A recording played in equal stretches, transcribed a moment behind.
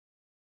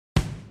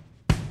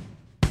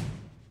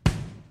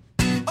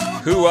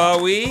Who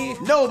are we?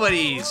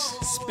 Nobodies!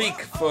 Speak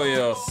for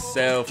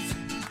yourself.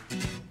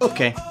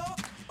 Okay.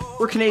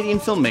 We're Canadian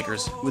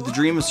filmmakers with the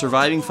dream of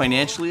surviving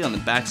financially on the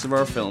backs of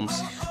our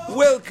films.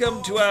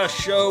 Welcome to our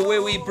show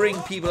where we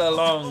bring people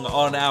along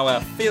on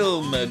our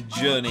film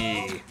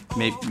journey.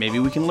 Maybe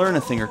we can learn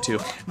a thing or two.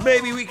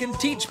 Maybe we can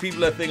teach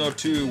people a thing or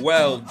two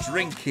while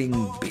drinking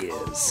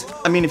beers.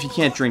 I mean, if you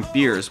can't drink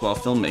beers while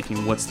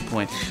filmmaking, what's the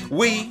point?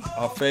 We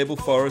are Fable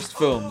Forest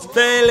Films,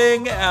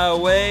 failing our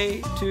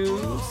way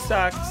to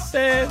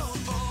success.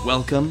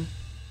 Welcome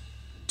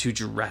to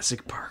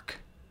Jurassic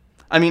Park.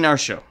 I mean, our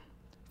show.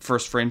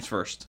 First Frames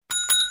First.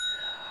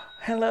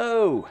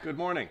 Hello, Good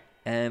morning.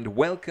 and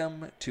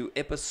welcome to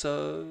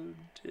episode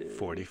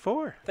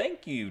 44.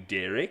 Thank you,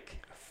 Derek.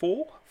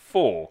 4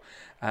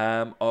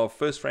 of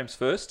First Frames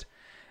First.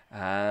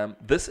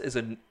 This is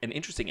an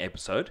interesting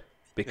episode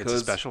because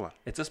It's a special one.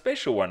 It's a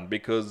special one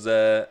because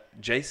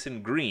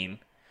Jason Green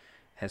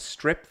has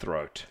strep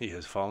throat. He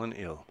has fallen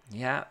ill.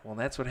 Yeah, well,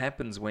 that's what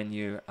happens when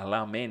you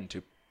allow men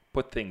to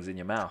put things in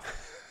your mouth.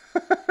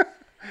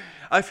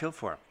 I feel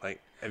for him.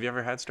 Like, have you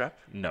ever had strep?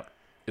 No,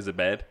 is it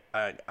bad?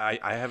 I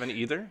haven't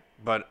either,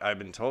 but I've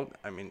been told,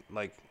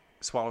 like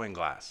swallowing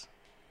glass.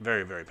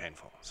 Very, very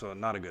painful. So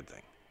not a good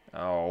thing.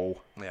 Oh,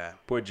 Yeah,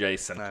 poor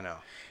Jason. I know.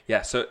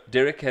 Yeah, so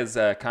Derek has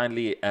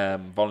kindly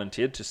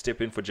volunteered to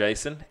step in for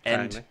Jason,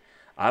 and Kindly.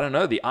 I don't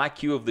know, the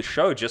IQ of the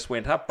show just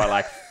went up by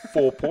like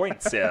 4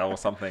 points or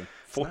something.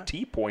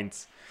 40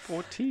 points.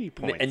 40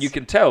 points. And you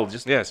can tell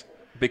just Yes,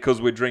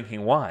 because we're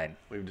drinking wine.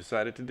 we've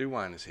decided to do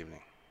wine this evening.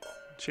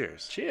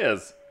 Cheers.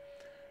 Cheers.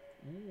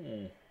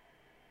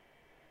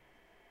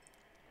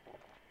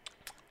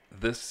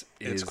 This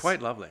is It's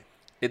quite lovely.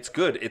 It's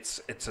good.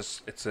 It's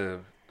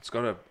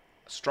got a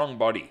strong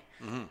body.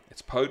 Mm-hmm.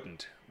 It's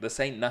potent. This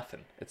ain't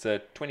nothing. It's a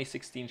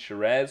 2016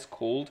 Shiraz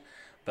called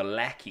the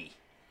Lackey.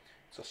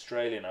 It's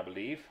Australian, I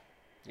believe.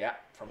 Yeah,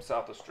 from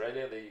South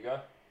Australia. There you go.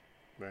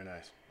 Very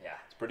nice. Yeah,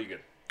 it's pretty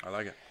good. I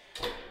like it.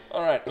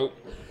 All right. Oh.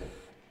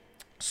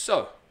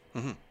 So,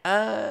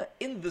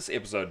 in this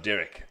episode,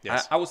 Derek,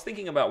 Yes. I was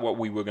thinking about what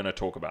we were going to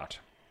talk about,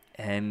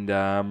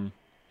 and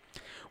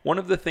one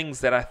of the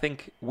things that I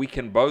think we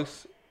can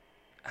both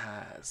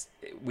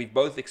we've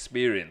both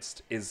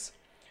experienced is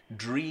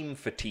dream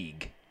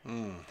fatigue.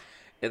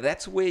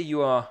 That's where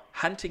you are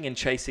hunting and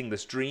chasing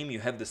this dream. You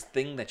have this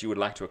thing that you would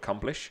like to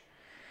accomplish,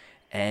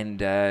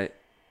 and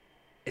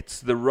it's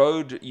the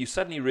road. You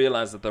suddenly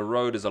realize that the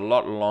road is a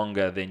lot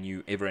longer than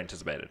you ever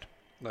anticipated.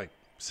 Like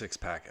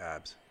six-pack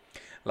abs.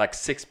 Like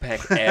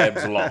 6-pack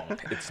abs long.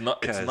 It's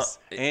not. It's not. Because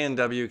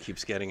A&W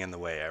keeps getting in the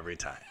way every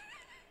time.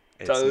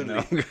 It's Totally.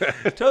 no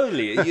good.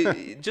 Totally.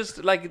 You,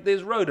 just like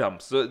there's road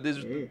humps. So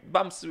there's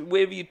bumps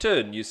wherever you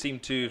turn. You seem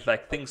to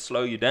like things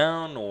slow you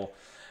down, or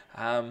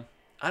I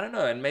don't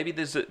know. And maybe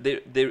there's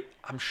there.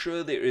 I'm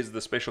sure there is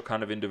the special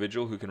kind of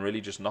individual who can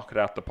really just knock it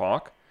out the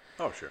park.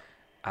 Oh, sure.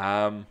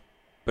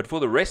 But for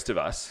the rest of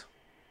us,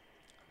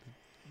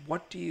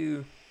 what do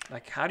you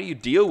like? How do you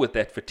deal with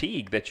that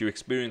fatigue that you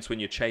experience when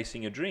you're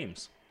chasing your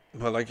dreams?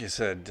 Well, like you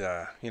said,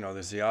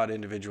 there's the odd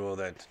individual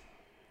that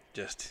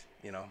just,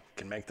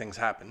 can make things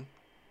happen.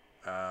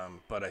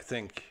 But I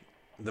think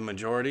the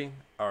majority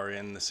are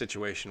in the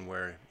situation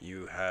where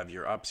you have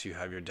your ups, you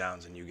have your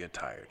downs, and you get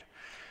tired.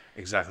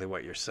 Exactly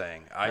what you're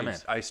saying.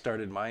 I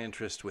started my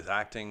interest with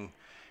acting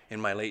in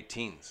my late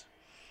teens.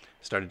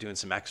 Started doing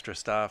some extra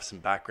stuff, some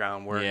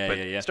background work,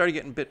 but started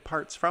getting bit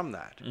parts from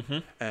that,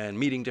 and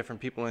meeting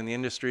different people in the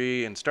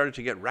industry, and started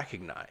to get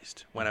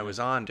recognized when I was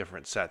on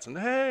different sets. And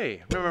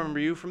hey, I remember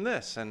you from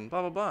this, and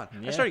blah blah blah.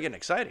 Yeah. I started getting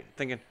excited,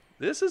 thinking,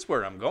 "This is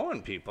where I'm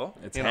going, people.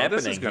 It's happening.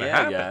 This is going to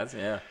happen." Guys,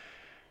 yeah.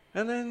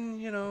 And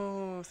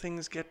then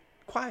things get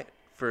quiet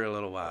for a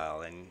little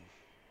while, and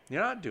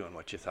you're not doing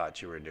what you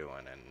thought you were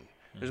doing, and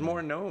there's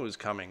more no's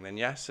coming than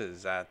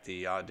yeses at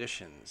the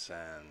auditions,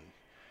 and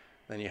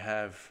then you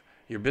have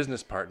your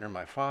business partner,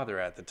 my father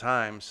at the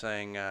time,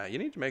 saying, you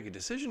need to make a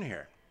decision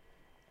here.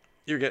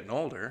 You're getting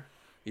older.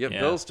 You have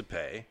bills to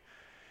pay.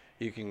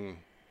 You can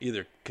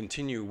either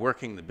continue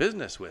working the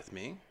business with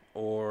me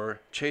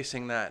or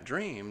chasing that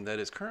dream that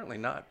is currently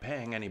not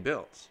paying any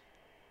bills.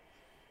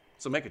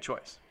 So make a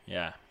choice.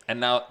 Yeah.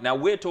 And now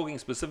we're talking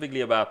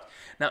specifically about...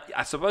 Now,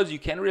 I suppose you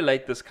can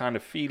relate this kind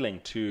of feeling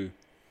to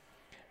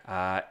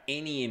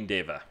any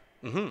endeavor,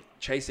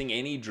 chasing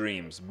any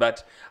dreams.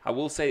 But I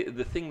will say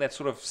the thing that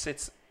sort of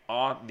sets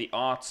the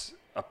arts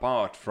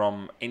apart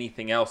from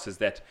anything else is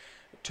that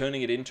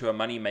turning it into a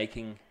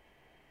money-making,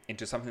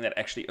 into something that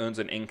actually earns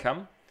an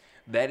income,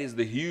 that is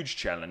the huge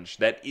challenge.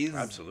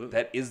 Absolutely.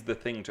 That is the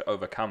thing to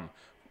overcome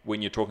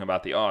when you're talking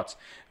about the arts.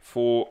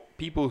 For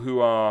people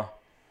who are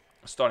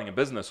starting a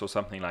business or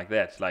something like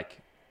that, like,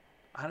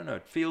 I don't know,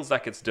 it feels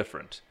like it's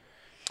different,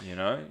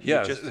 Yeah,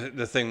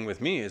 the thing with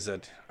me is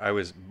that I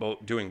was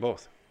doing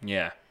both.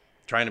 Yeah.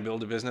 Trying to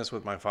build a business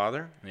with my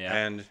father, Yeah.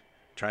 and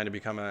trying to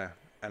become an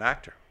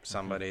actor,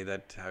 somebody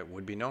that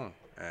would be known.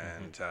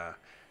 And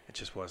it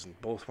just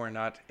wasn't. Both were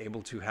not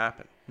able to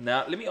happen.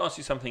 Now, let me ask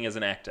you something as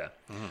an actor.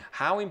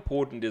 How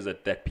important is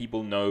it that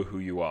people know who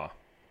you are?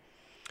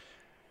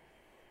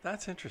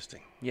 That's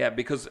interesting. Yeah,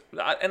 because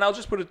and I'll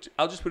just put it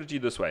to you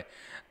this way.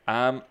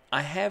 I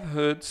have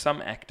heard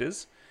some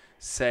actors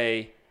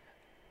say,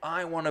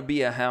 "I want to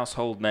be a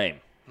household name."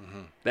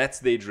 Mm-hmm. That's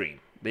their dream.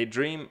 Their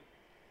dream.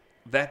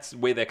 That's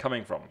where they're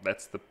coming from.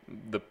 That's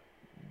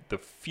the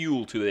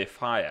fuel to their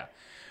fire.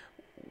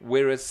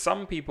 Whereas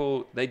some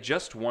people, they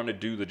just want to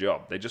do the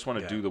job. They just want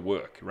to do the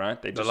work, right?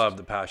 They just love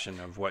the passion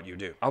of what you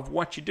do. Of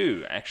what you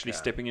do, actually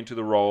stepping into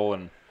the role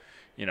and,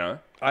 you know.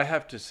 I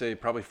have to say,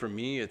 probably for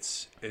me,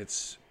 it's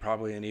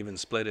probably an even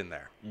split in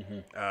there.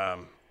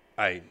 Mm-hmm.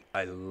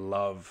 I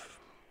love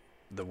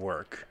the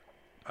work.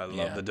 I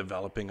love the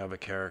developing of a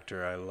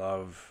character. I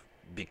love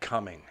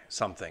becoming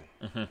something.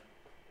 Mm-hmm.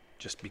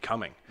 Just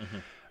becoming.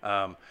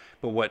 Mm-hmm.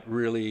 But what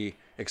really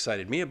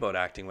excited me about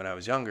acting when I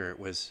was younger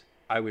was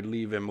I would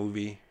leave a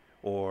movie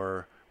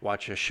or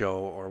watch a show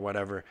or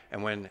whatever,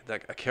 and when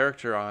a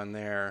character on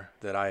there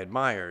that I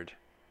admired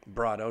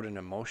brought out an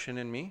emotion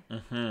in me,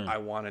 I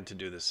wanted to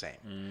do the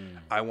same.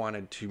 I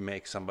wanted to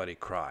make somebody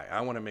cry. I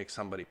want to make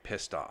somebody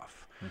pissed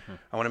off.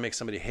 I want to make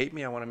somebody hate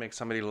me. I want to make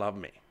somebody love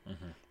me.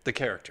 The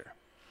character,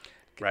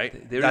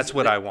 right? That's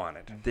what I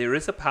wanted. There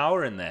is a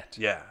power in that.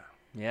 Yeah.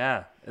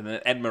 Yeah, and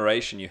the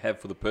admiration you have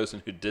for the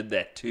person who did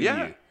that to you.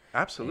 Yeah,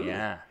 absolutely.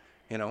 Yeah.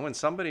 You know, when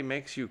somebody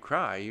makes you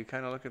cry, you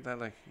kind of look at that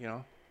like, you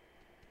know,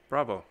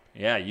 bravo.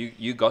 Yeah,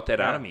 you got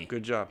that out of me.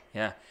 Good job.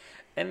 Yeah.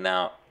 And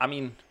now, I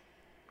mean,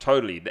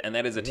 totally, and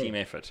that is a team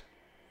effort.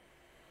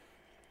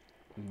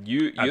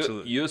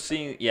 You're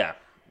seeing,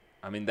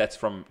 I mean, that's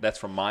from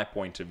my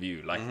point of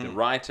view. Like the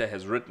writer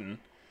has written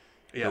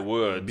the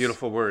words,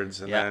 beautiful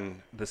words, and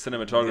then the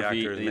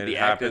cinematography, the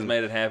actors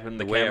made it happen.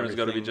 The camera's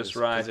got to be just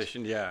right.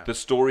 Positioned, the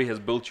story has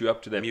built you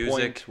up to that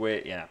music, point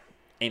where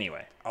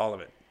anyway, all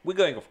of it. We're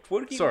getting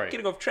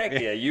off track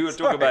here. You were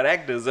talking about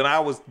actors, and I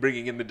was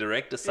bringing in the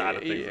director side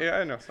of things. Yeah,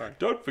 I know. Sorry.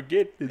 Don't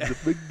forget, there's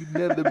a big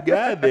another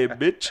guy there,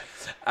 bitch.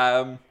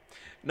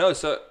 No,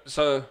 so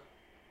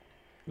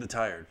the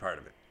tired part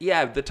of it.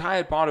 Yeah, the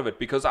tired part of it,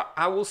 because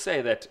I will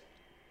say that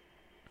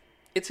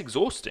it's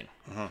exhausting.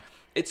 Mm-hmm.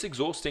 It's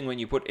exhausting when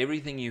you put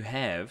everything you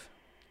have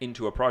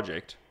into a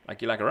project.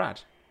 Like, you're like, all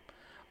right,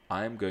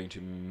 I'm going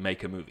to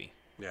make a movie.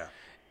 Yeah.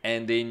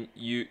 And then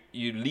you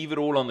leave it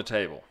all on the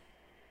table.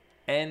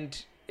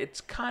 And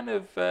it's kind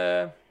of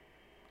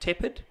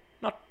tepid.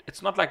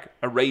 It's not like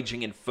a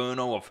raging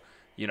inferno of,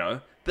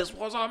 this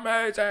was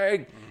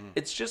amazing. Mm-hmm.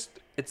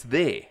 It's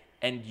there.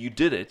 And you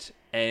did it.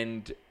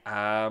 And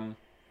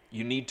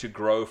you need to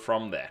grow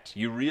from that.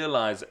 You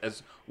realize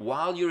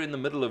while you're in the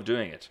middle of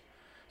doing it,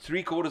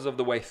 3/4 of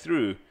the way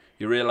through,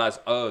 you realize,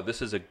 oh,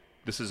 this is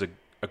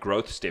a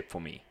growth step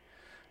for me.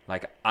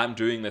 Like, I'm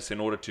doing this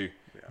in order to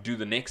do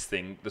the next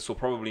thing. This will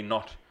probably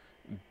not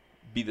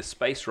be the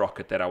space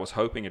rocket that I was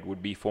hoping it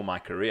would be for my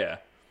career.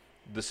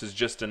 This is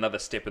just another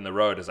step in the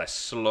road as I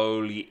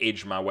slowly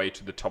edge my way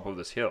to the top of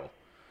this hill.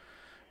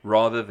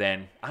 Rather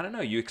than, I don't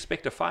know, you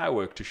expect a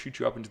firework to shoot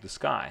you up into the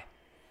sky.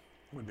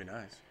 Would be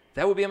nice.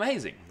 That would be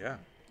amazing. Yeah.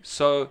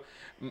 So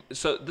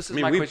this is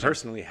my question. We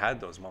personally had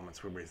those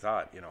moments where we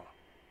thought,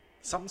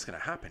 something's going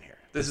to happen here.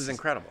 This is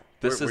incredible.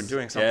 We're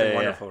doing something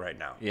wonderful right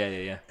now.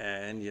 Yeah.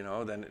 And,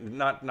 then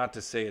not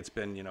to say it's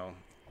been,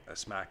 a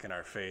smack in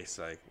our face,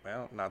 like,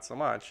 well, not so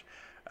much.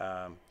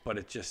 But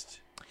it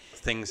just,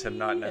 things have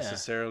not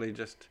necessarily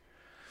just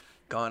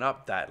gone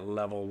up that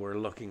level we're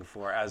looking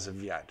for as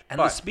of yet. And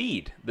the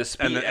speed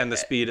and the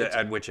speed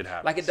at which it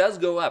happens. Like, it does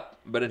go up,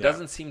 but it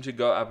doesn't seem to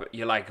go up.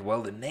 You're like,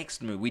 well, the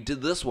next movie, we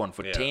did this one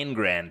for 10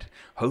 grand.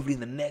 Hopefully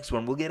the next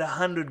one we'll get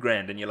 100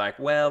 grand. And you're like,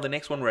 well, the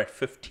next one we're at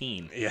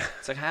 15. Yeah.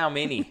 It's like, how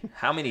many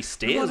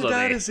stairs are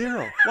there? To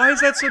zero. Why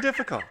is that so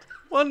difficult?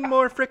 One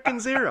more freaking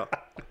zero.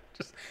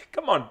 Just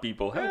come on,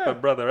 people, help a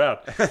brother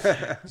out.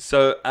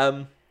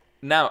 So,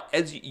 now,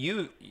 as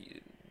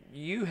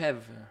you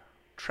have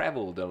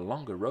traveled a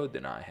longer road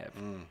than I have.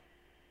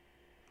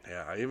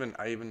 Yeah,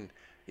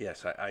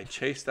 I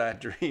chased that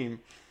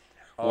dream.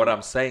 What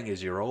I'm saying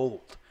is you're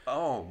old.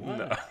 Oh, what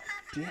a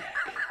dick.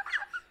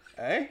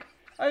 Hey?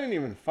 I didn't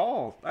even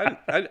fall. I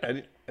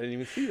didn't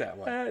even see that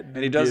one. And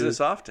he does this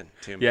often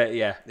to me.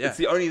 Yeah. It's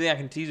the only thing I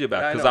can tease you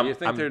about. Because you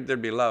think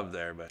there'd be love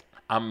there, but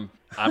I'm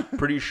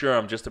pretty sure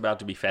I'm just about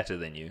to be fatter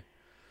than you.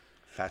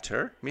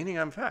 Fatter? Meaning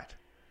I'm fat?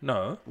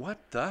 No.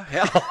 What the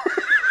hell?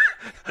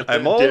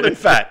 I'm old and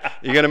fat.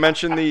 You're going to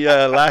mention the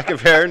lack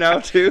of hair now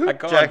too? I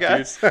can't,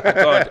 jackass? I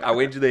can't. I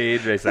went to the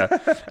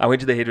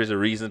hairdresser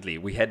recently.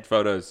 We had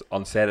photos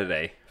on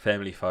Saturday,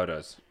 family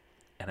photos.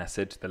 And I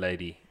said to the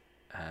lady,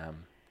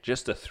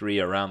 just a 3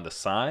 around the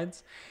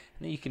sides.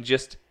 And then you can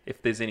just,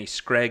 if there's any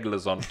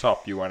scragglers on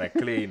top you want to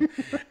clean.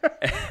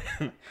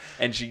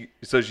 And she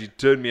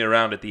turned me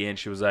around at the end.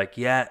 She was like,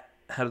 yeah,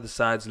 how do the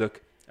sides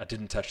look? I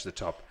didn't touch the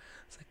top.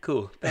 I was like,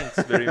 cool,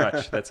 thanks very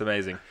much. That's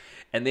amazing.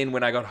 And then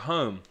when I got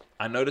home,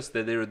 I noticed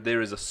that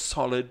there is a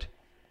solid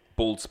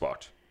bald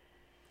spot.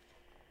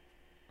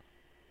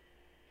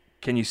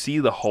 Can you see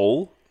the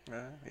hole?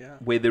 Yeah.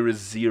 Where there is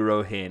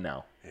 0 hair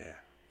now. Yeah.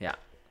 Yeah.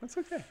 That's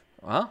okay.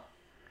 Well,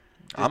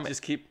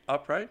 just keep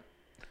upright.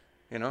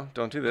 You know,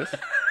 don't do this.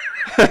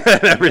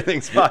 And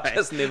everything's fine.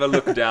 Just never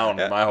look down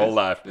my whole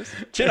life.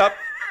 Chin up.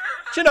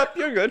 Chin up,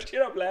 you're good.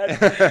 Cheer up,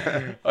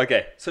 lad.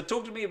 Okay, so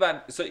talk to me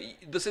about, so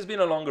this has been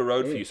a longer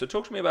road for you. So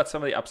talk to me about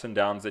some of the ups and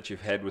downs that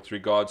you've had with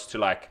regards to,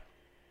 like,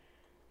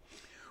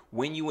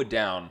 when you were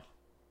down,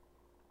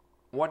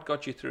 what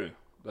got you through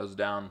those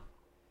down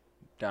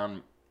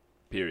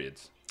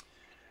periods?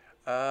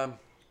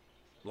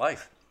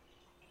 Life,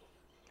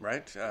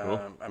 right?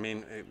 Cool. I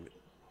mean,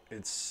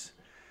 it's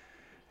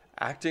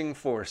acting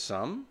for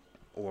some,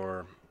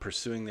 or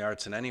pursuing the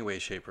arts in any way,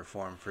 shape, or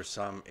form for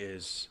some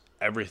is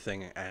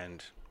everything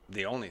and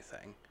the only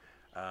thing.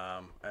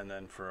 And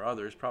then for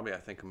others, probably I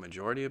think a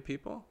majority of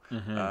people,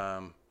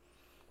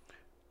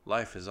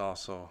 life is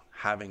also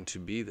having to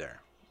be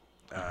there.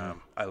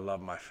 I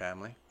love my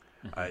family.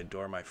 I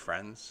adore my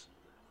friends.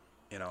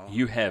 You know,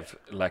 You have,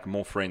 like,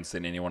 more friends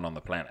than anyone on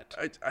the planet.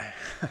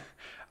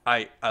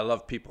 I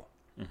love people,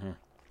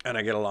 and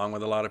I get along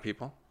with a lot of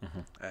people,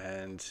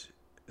 and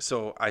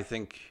so I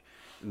think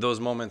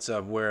those moments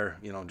of where,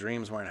 you know,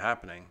 dreams weren't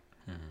happening,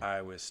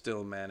 I was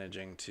still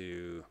managing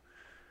to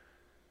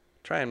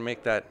try and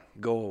make that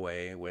go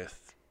away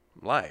with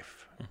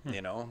life.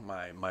 You know,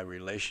 my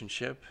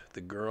relationship,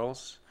 the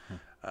girls,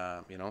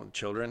 you know,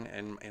 children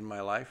in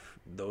my life.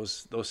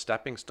 Those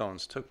stepping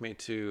stones took me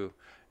to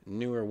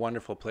newer,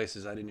 wonderful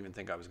places I didn't even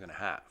think I was going to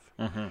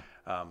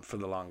have for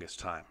the longest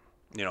time.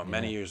 You know,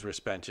 many years were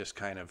spent just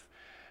kind of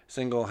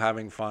single,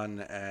 having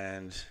fun,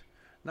 and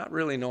not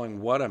really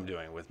knowing what I'm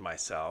doing with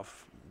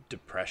myself.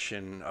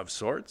 Depression of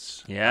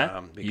sorts.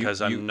 Yeah? Because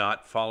You- I'm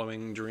not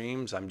following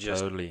dreams. I'm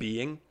just Totally.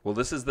 being. Well,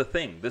 this is the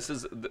thing. This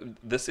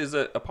is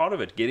a part of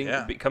it,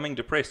 becoming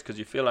depressed because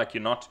you feel like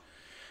you're not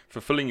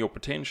fulfilling your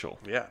potential.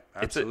 Yeah,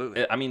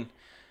 absolutely. I mean,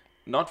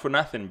 not for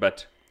nothing,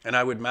 but... And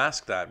I would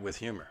mask that with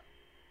humor.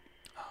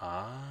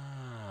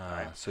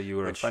 Right. So you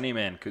were a funny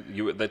man.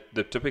 You were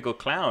the typical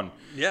clown.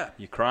 Yeah,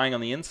 You're crying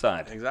on the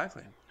inside.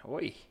 exactly.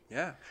 Oi.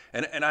 Yeah,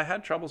 and I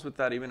had troubles with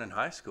that even in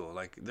high school.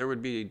 Like, there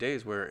would be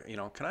days where, you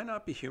know, can I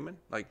not be human?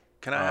 Like,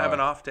 can I have an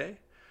off day?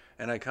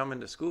 And I come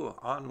into school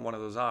on one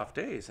of those off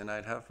days, and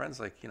I'd have friends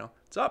like, you know,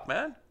 what's up,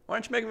 man? Why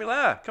aren't you making me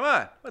laugh? Come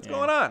on, what's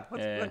going on?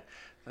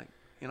 Like,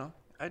 you know,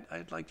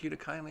 I'd like you to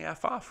kindly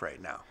F off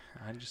right now.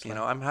 I just You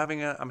know, I'm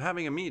having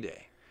a me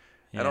day.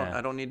 Yeah.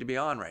 I don't need to be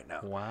on right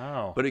now.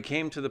 Wow. But it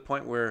came to the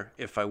point where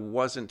if I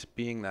wasn't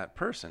being that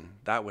person,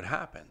 that would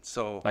happen.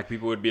 So Like,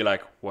 people would be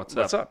like, what's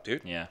up,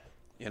 dude? Yeah.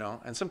 You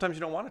know, and sometimes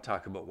you don't want to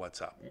talk about what's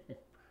up.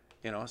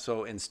 You know,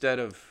 so instead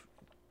of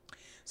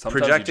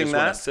Sometimes projecting you just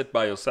want that, to sit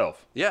by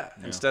yourself.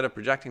 instead of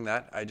projecting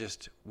that, I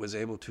just was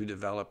able to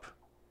develop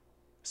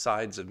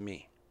sides of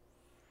me.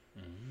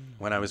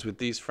 When I was with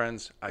these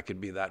friends, I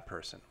could be that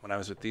person. When I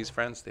was with these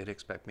friends, they'd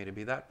expect me to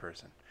be that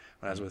person.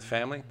 When I was with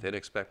family, they'd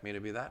expect me to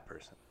be that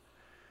person.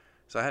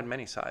 So I had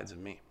many sides of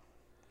me,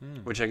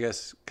 which I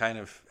guess kind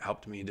of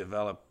helped me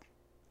develop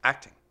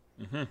acting.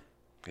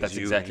 That's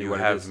you, exactly you what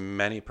it have is.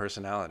 many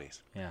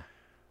personalities. Yeah.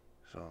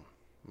 So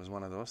it was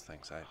one of those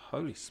things I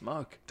Holy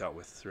smoke. dealt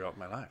with throughout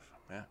my life.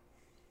 Yeah.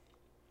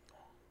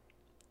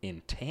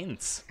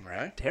 Intense.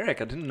 Right?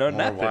 Derek, I didn't know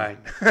nothing. wine.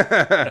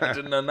 I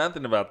didn't know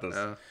nothing about this.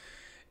 No.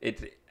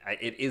 It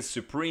is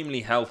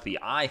supremely healthy,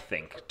 I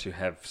think, to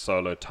have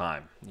solo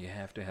time. You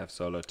have to have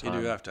solo You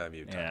time. do have to have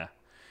you time. Yeah.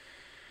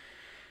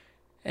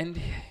 And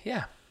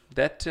yeah,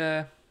 that's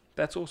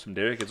awesome,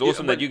 Derek. It's Yeah,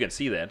 awesome but- that you can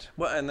see that.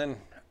 Well, and then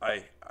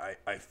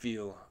I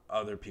feel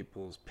other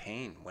people's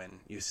pain when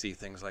you see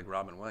things like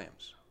Robin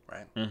Williams,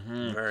 right?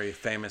 Very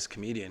famous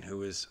comedian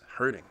who is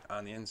hurting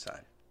on the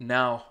inside.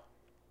 Now,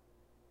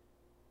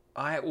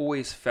 I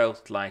always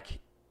felt like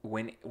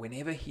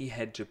whenever he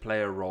had to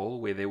play a role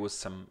where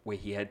where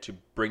he had to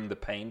bring the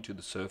pain to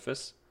the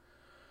surface,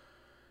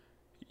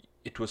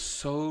 it was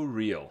so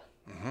real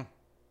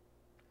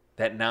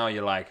that now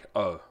you're like,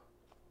 oh,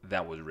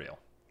 that was real.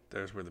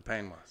 There's where the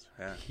pain was.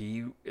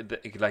 Yeah.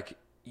 Like,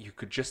 you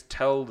could just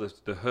tell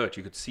the hurt.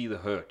 You could see the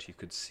hurt. You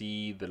could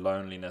see the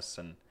loneliness,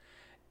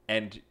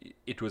 and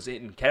it was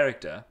in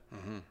character,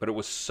 but it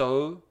was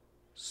so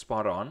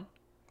spot on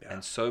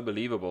and so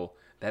believable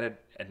that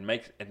it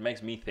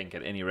makes me think,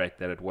 at any rate,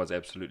 that it was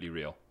absolutely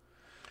real.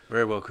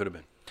 Very well could have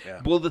been.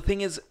 Yeah. Well, the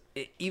thing is,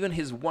 even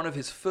one of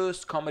his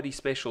first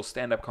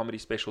stand-up comedy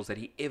specials that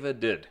he ever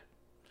did,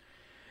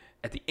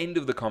 at the end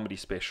of the comedy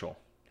special,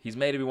 he's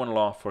made everyone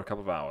laugh for a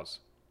couple of hours.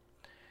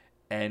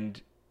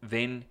 And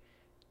then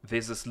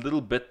there's this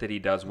little bit that he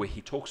does where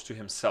he talks to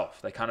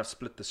himself. They kind of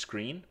split the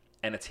screen,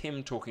 and it's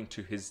him talking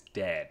to his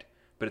dad,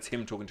 but it's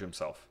him talking to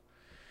himself.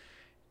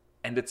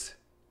 And it's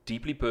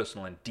deeply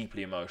personal and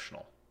deeply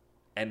emotional,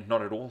 and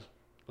not at all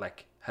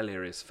like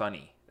hilarious,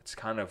 funny. It's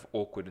kind of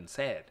awkward and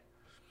sad.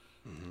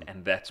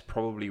 And that's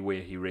probably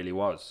where he really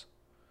was,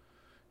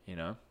 you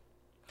know.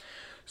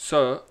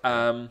 So,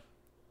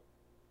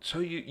 so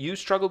you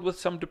struggled with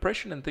some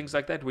depression and things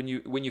like that when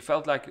you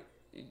felt like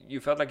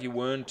you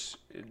weren't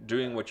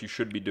doing what you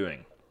should be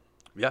doing.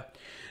 Yeah.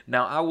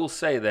 Now, I will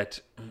say that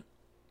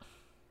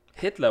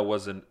Hitler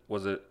was an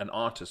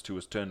artist who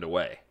was turned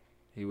away.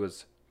 He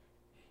was.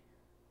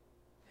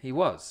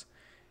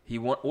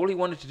 All he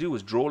wanted to do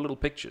was draw little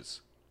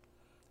pictures,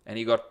 and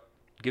he got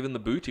given the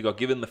boot, he got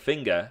given the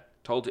finger,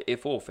 told to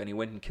F off, and he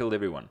went and killed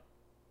everyone.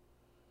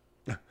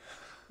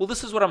 Well,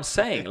 this is what I'm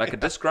saying. Like a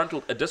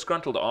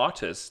disgruntled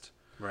artist,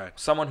 Right.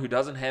 someone who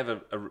doesn't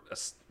have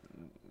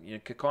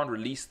can't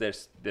release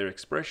their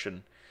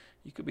expression,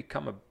 you could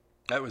become a.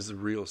 That was the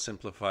real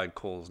simplified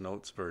Cole's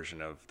Notes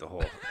version of the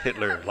whole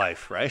Hitler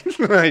life, right?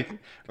 Like,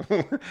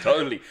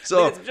 Totally.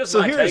 So, it's just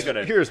my take on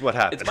it. here's what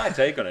happened. It's my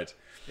take on it.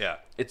 Yeah.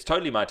 It's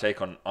totally my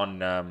take on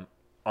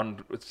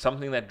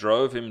something that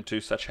drove him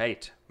to such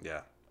hate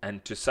Yeah.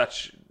 and to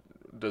such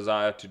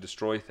desire to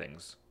destroy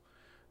things.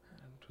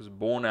 It was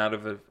born out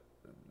of a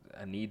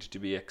need to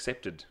be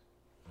accepted.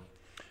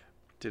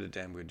 Did a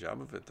damn good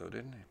job of it, though,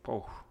 didn't he?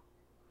 Oh,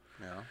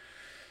 Yeah.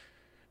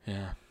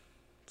 yeah.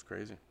 It's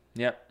crazy.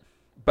 Yeah.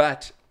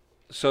 But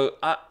so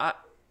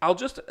I'll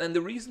just, and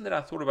the reason that I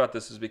thought about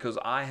this is because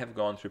I have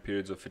gone through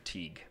periods of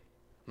fatigue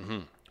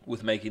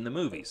with making the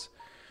movies,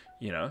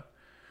 you know.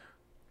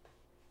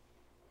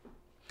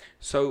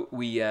 So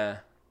we're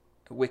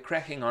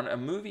cracking on. A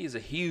movie is a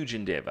huge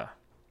endeavor.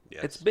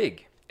 Yes. It's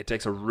big. It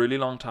takes a really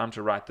long time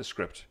to write the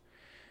script.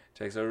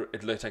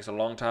 It takes a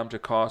long time to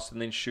cast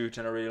and then shoot,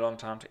 and a really long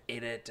time to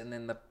edit, and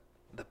then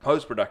the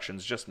post-production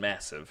is just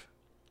massive.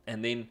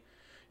 And then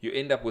you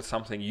end up with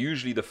something,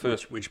 usually the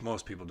first... Which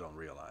most people don't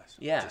realize.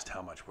 Yeah. Just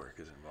how much work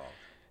is involved.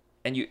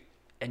 And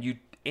you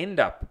end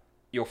up,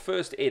 your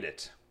first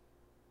edit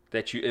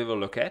that you ever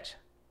look at,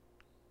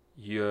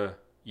 you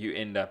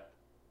end up,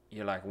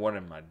 you're like, what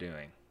am I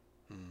doing?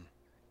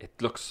 It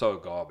looks so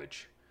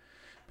garbage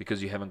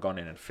because you haven't gone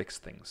in and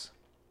fixed things.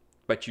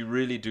 But you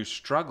really do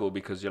struggle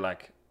because you're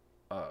like,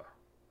 oh.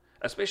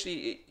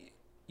 Especially,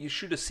 you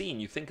shoot a scene,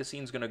 you think a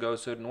scene's going to go a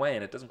certain way,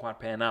 and it doesn't quite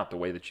pan out the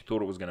way that you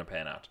thought it was going to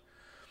pan out.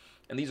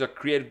 And these are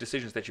creative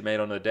decisions that you made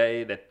on the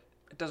day that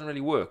it doesn't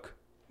really work.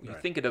 You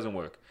Right. think it doesn't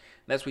work.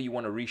 And that's where you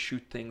want to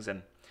reshoot things,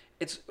 and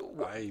it's...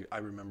 I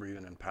remember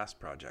even in past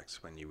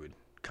projects when you would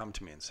come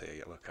to me and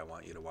say, look, I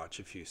want you to watch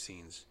a few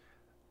scenes.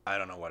 I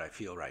don't know what I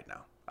feel right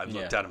now. I've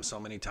looked at them so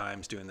many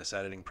times doing this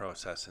editing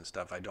process and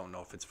stuff. I don't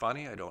know if it's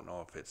funny. I don't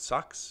know if it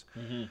sucks.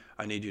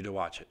 I need you to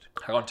watch it.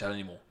 I can't tell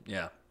anymore.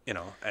 Yeah. You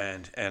know,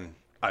 and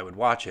I would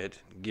watch it,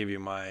 give you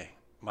my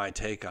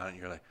take on it. And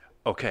you're like,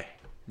 okay,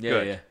 Yeah,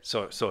 good. yeah.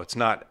 So it's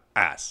not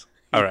ass.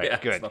 All right, Yeah,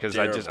 it's good. not Because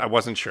terrible. I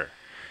wasn't sure.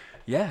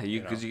 Yeah,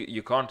 because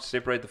you can't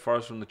separate the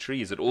forest from the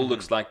trees. It all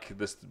looks like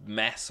this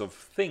mass of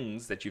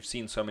things that you've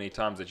seen so many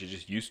times that you're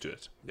just used to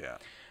it. Yeah.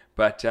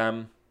 But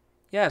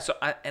yeah, so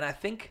I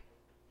think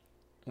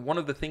one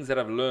of the things that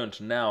I've learned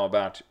now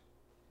about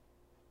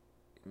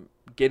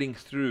getting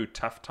through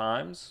tough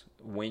times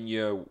when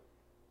you're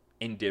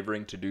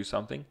endeavoring to do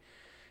something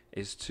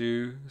is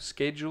to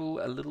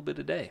schedule a little bit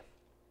a day.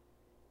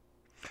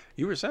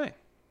 You were saying.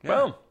 Yeah.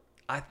 Well,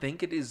 I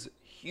think it is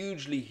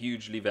hugely,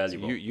 hugely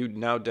valuable. You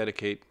now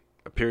dedicate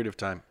a period of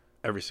time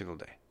every single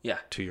day Yeah.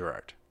 to your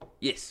art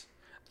Yes.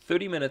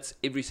 30 minutes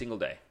every single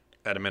day.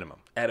 at a minimum.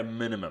 At a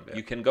minimum.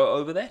 You can go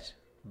over that,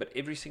 but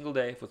every single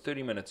day for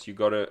 30 minutes you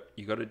gotta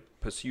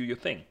pursue your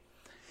thing.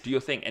 Do your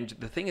thing. And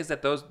the thing is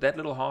that that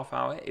little half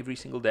hour every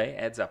single day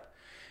adds up.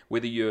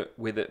 Whether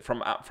from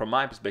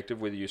my perspective,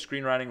 whether you're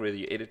screenwriting, whether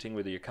you're editing,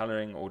 whether you're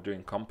coloring or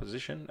doing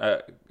compositing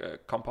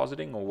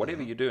or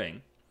whatever you're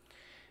doing,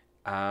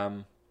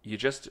 you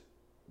just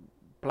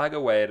plug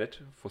away at it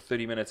for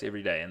 30 minutes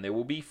every day. And there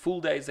will be full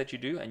days that you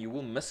do, and you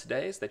will miss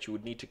days that you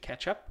would need to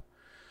catch up.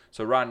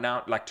 So right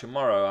now, like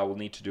tomorrow, I will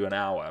need to do an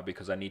hour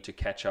because I need to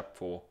catch up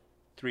for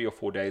 3 or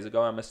 4 days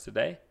ago I missed a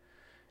day.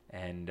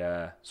 And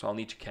so I'll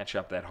need to catch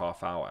up that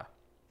half hour.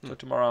 So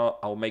tomorrow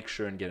I'll make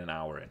sure and get an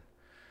hour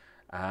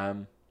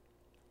in.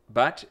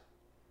 But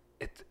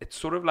it's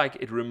sort of like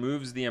it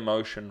removes the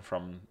emotion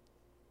from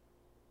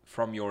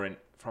your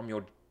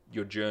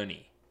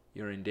journey,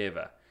 your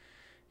endeavor.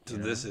 So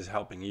this is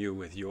helping you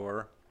with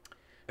your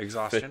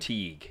exhaustion?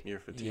 Fatigue. Your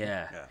fatigue.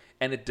 Yeah.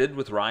 And it did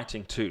with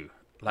writing too.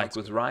 Like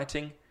with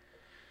writing,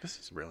 This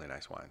is really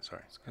nice wine.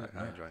 Sorry.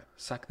 I enjoy it.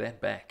 suck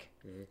that back.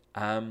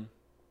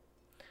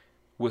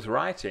 With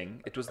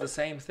writing, it was the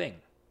same thing.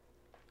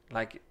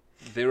 Like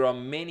there are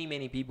many,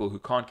 many people who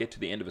can't get to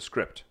the end of a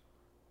script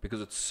because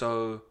it's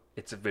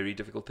a very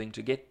difficult thing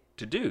to get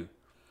to do,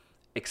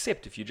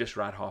 except if you just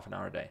write half an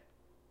hour a day.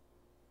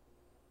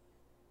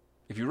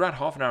 If you write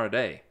half an hour a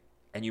day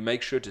and you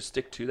make sure to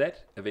stick to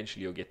that,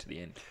 eventually you'll get to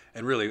the end.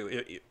 And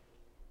really,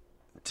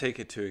 take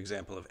it to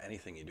example of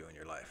anything you do in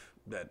your life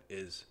that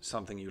is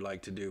something you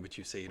like to do, but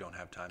you say you don't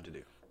have time to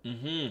do.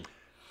 Mm-hmm.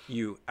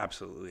 You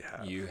absolutely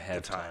have, You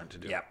have the time to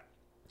do Yeah. it.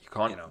 You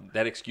can't, You know,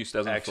 that excuse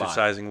doesn't fly.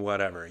 Exercising,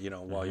 whatever.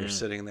 While you're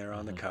sitting there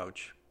on the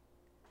couch,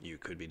 you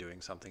could be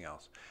doing something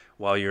else.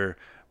 While you're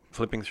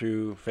flipping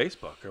through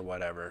Facebook or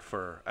whatever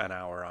for an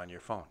hour on your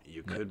phone,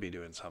 you could be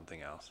doing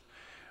something else.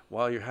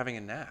 While you're having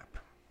a nap,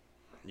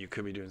 you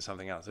could be doing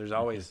something else. There's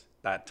always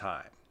that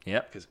time.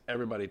 Yep. Because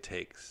everybody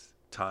takes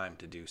time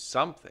to do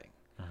something,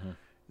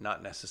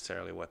 not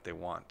necessarily what they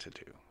want to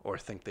do or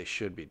think they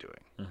should be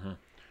doing.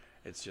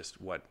 It's just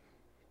what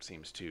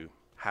seems to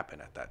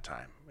happen at that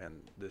time.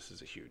 And this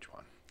is a huge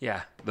one.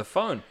 Yeah, the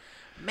phone,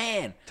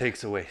 man.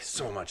 Takes away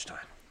so much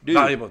time. Dude.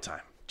 Valuable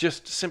time.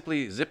 Just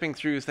simply zipping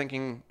through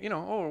thinking,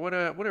 oh, what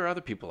are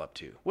other people up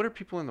to? What are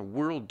people in the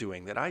world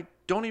doing that I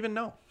don't even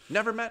know?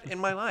 Never met in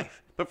my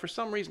life. But for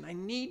some reason, I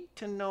need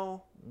to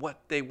know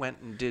what they went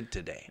and did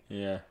today.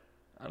 Yeah,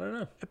 I don't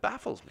know. It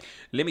baffles me.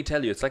 Let me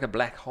tell you, it's like a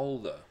black hole,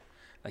 though.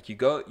 Like you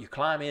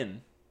climb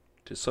in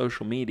to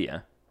social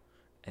media,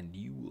 and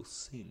you will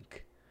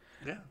sink.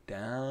 Yeah.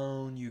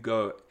 Down you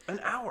go. An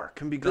hour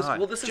can be gone.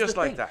 This is just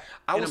the like thing. that.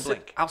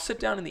 I'll sit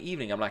down in the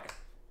evening. I'm like,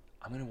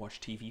 I'm going to watch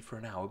TV for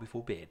an hour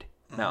before bed.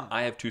 Now,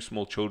 I have 2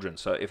 small children,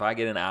 so if I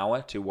get an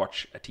hour to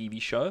watch a TV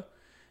show,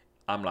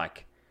 I'm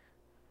like,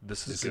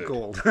 this is good.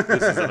 Gold.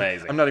 This is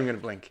amazing. I'm not even going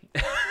to blink.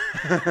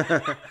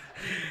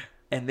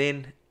 And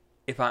then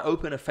if I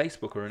open a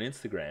Facebook or an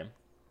Instagram,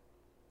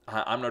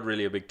 I'm not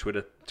really a big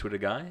Twitter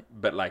guy,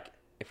 but like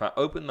if I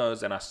open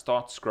those and I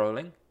start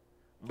scrolling,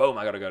 boom,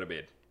 I got to go to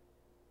bed.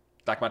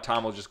 Like my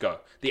time will just go.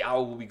 The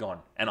hour will be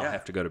gone, and I'll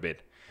have to go to bed.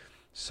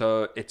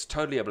 So it's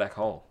totally a black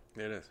hole.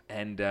 It is.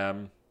 And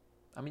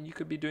I mean, you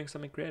could be doing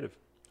something creative,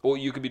 or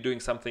you could be doing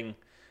something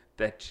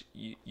that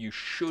you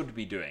should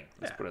be doing.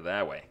 Let's put it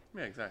that way.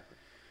 Yeah, exactly.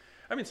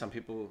 I mean, some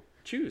people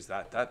choose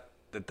that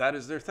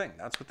is their thing.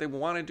 That's what they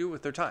want to do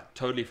with their time.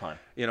 Totally fine.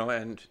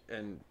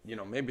 And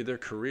maybe their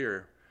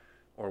career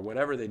or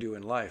whatever they do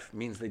in life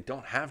means they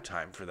don't have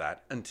time for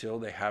that until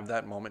they have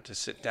that moment to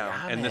sit down.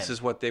 Yeah, and man. this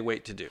is what they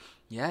wait to do.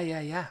 Yeah.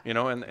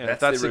 And if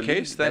That's that's the the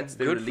case, then that's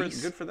the good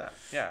release. for them.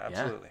 Yeah,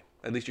 absolutely.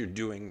 At least you're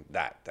doing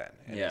that then.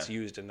 And it's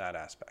used in that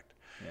aspect.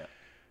 Yeah.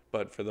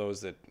 But for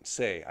those that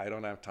say, I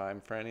don't have time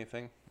for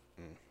anything,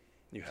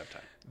 you have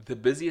time. The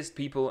busiest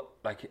people,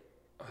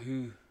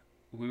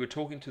 we were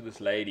talking to this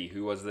lady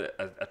who was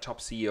a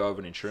top CEO of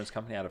an insurance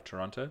company out of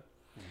Toronto.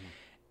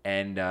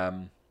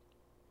 And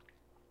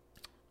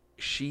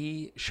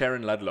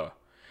Sharon Ludlow,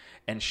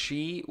 and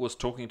she was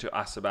talking to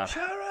us about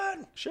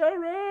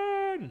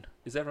Sharon.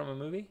 Is that from a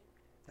movie?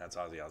 That's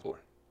Ozzy Osbourne.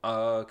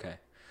 Oh, okay.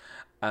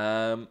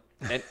 And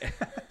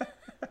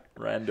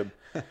random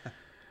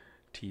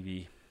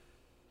TV,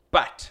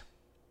 but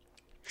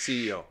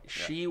CEO.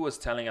 she was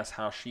telling us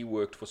how she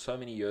worked for so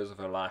many years of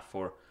her life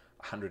for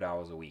 100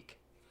 hours a week,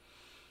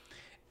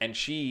 and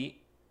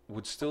she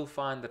would still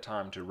find the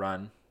time to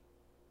run.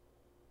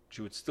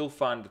 She would still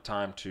find the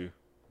time to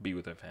be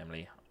with her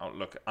family. Oh,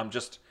 look, I'm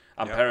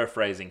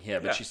paraphrasing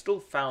here, but she still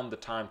found the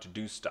time to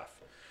do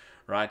stuff,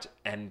 right?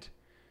 And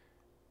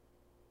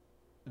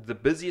the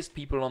busiest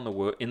people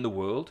in the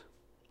world,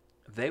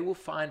 they will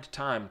find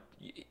time.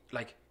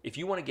 Like, if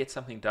you want to get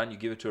something done, you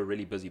give it to a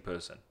really busy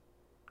person,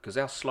 because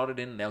they'll slot it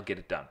in and they'll get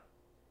it done.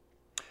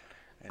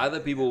 And other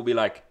people will be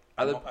like,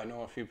 I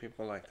know a few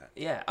people like that.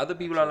 Yeah, other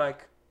people are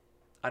like,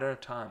 I don't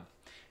have time,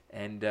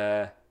 and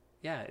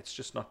it's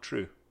just not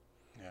true.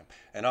 Yeah,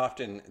 and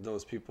often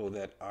those people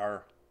that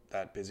are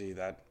that busy,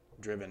 that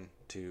driven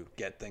to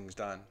get things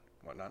done,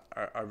 whatnot,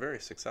 are very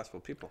successful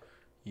people.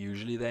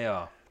 Usually they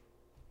are.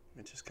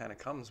 It just kind of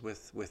comes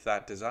with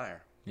that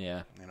desire.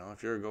 Yeah.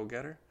 If you're a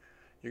go-getter,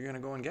 you're going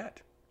to go and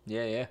get.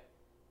 Yeah.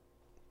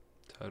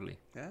 Totally.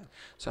 Yeah.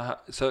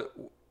 So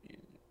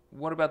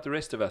what about the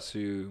rest of us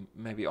who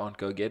maybe aren't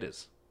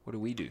go-getters? What do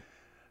we do?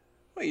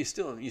 Well, you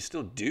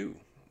still do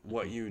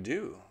what you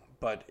do,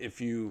 but if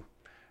you,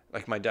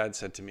 like my dad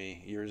said to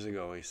me years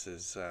ago, he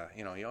says,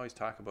 you always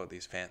talk about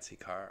these fancy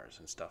cars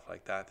and stuff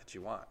like that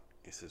you want.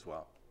 He says,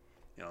 well,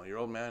 your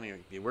old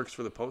man, he works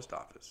for the post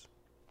office.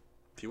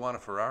 If you want a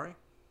Ferrari,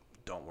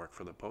 don't work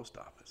for the post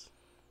office.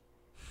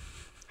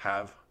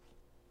 Have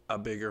a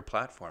bigger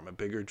platform, a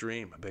bigger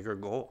dream, a bigger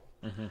goal.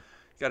 You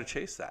got to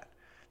chase that.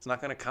 It's not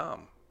going to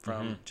come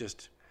from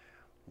just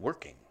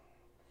working.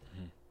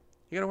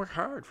 You got to work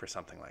hard for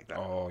something like that.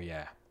 Oh,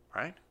 yeah.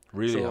 Right?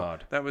 Really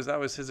hard. That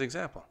was his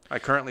example. I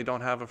currently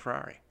don't have a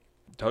Ferrari.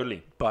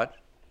 Totally. But,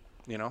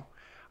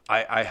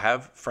 I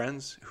have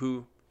friends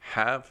who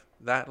have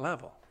that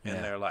level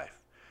in their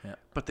life. Yeah.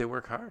 But they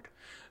work hard.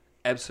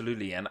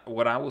 Absolutely. And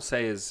what I will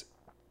say is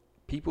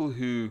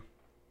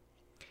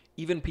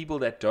even people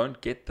that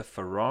don't get the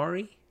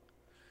Ferrari,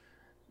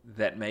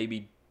 that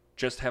maybe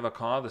just have a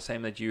car the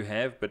same that you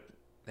have, but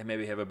they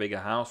maybe have a bigger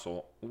house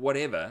or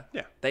whatever,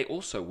 they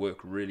also work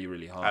really,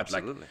 really hard.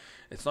 Absolutely. Like,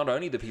 it's not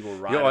only the people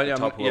at the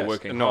top who are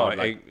working hard.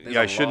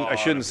 I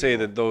shouldn't say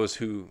that those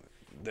who,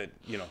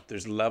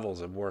 there's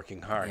levels of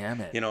working hard. Yeah,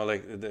 man.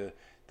 Like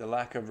the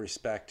lack of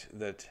respect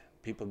that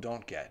people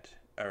don't get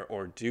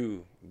or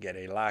do get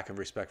a lack of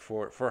respect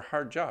for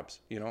hard jobs.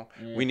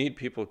 We need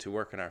people to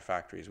work in our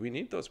factories. We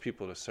need those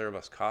people to serve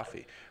us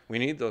coffee. We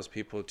need those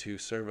people to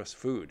serve us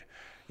food.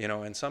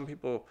 And some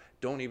people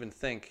don't even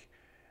think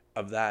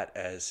of that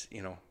as,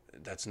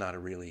 that's not a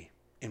really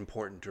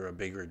important or a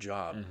bigger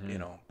job,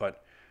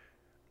 but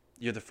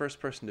you're the first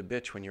person to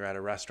bitch when you're at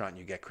a restaurant and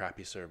you get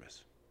crappy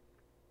service,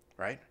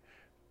 right?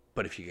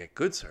 But if you get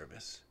good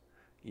service,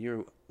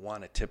 you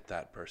want to tip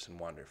that person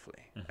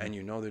wonderfully. And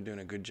they're doing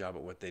a good job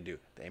at what they do.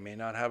 They may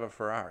not have a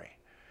Ferrari,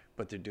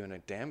 but they're doing a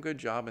damn good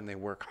job and they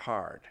work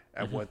hard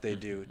at what they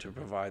do to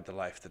provide the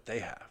life that they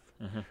have.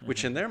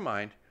 which in their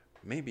mind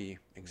may be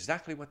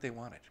exactly what they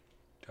wanted.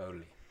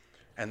 Totally.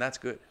 And that's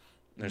good.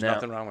 There's Now-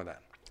 nothing wrong with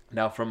that.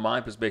 Now, from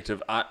my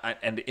perspective,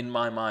 and in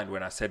my mind,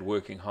 when I said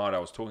working hard,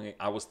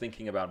 I was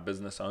thinking about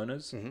business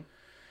owners and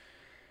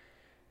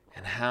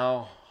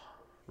how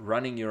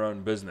running your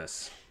own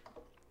business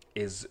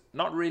is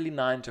not really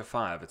 9 to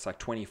 5. It's like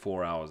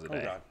 24 hours a Oh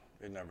day. God,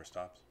 it never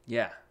stops.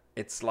 Yeah,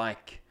 it's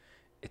like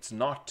it's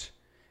not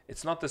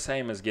the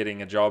same as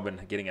getting a job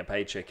and getting a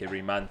paycheck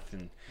every month.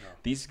 And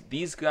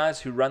these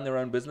guys who run their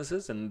own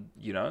businesses, and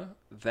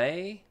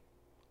they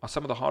are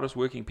some of the hardest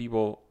working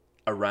people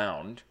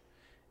around,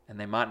 and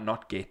they might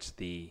not get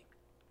the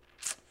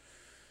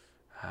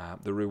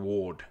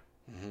reward,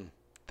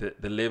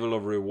 the level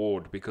of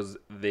reward, because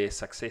their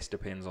success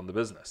depends on the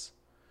business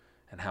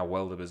and how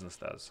well the business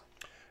does.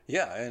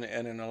 Yeah,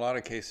 and in a lot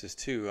of cases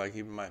too, like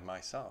even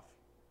myself,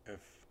 if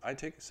I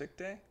take a sick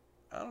day,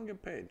 I don't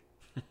get paid.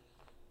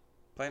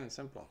 Plain and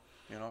simple.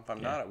 If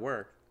I'm not at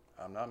work,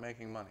 I'm not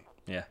making money.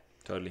 Yeah,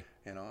 totally.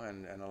 And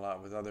a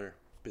lot with other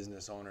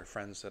business owner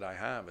friends that I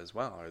have as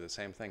well are the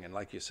same thing. And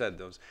like you said,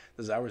 those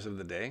hours of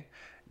the day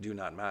do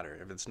not matter.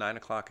 If it's 9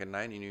 o'clock at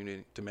night and you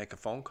need to make a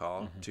phone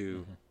call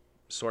to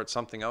sort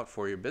something out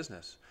for your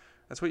business,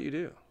 that's what you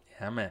do.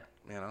 Yeah, man.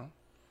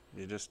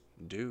 You just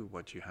do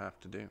what you have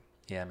to do.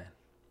 Yeah, man.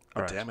 But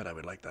All right. damn it, I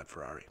would like that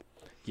Ferrari.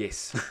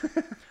 Yes.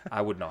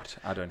 I would not.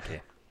 I don't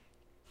care.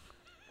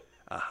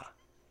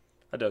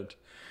 I don't.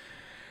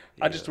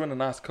 I just want a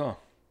nice car.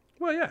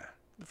 Well, yeah,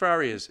 the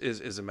Ferrari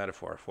is a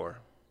metaphor for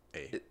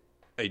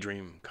a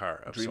dream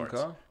car of Dream sorts.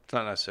 car? It's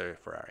not necessarily a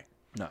Ferrari.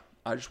 No,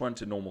 I just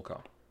want a normal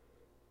car.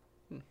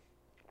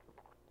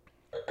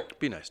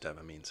 Be nice to have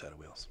a mean set of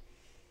wheels.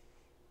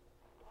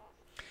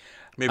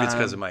 Maybe it's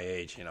because of my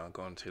age,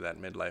 going through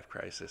that midlife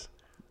crisis.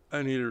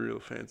 I need a real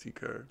fancy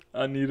car.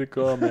 I need a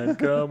car, man.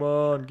 Come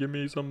on, give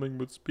me something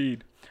with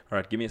speed. All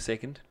right, give me a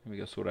second. Let me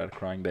go sort out a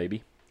crying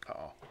baby.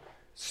 Uh-oh.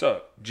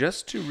 So,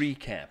 just to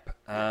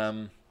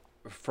recap,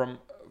 from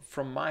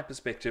my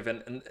perspective,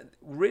 and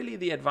really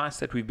the advice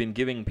that we've been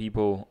giving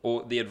people,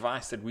 or the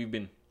advice that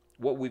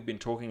what we've been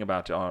talking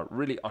about, are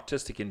really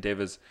artistic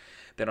endeavors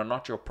that are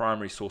not your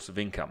primary source of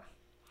income.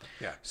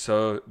 Yeah.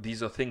 So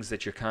these are things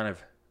that you're kind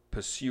of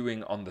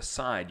pursuing on the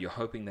side. You're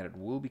hoping that it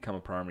will become a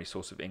primary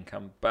source of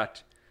income,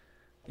 but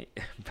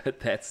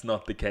that's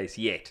not the case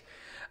yet.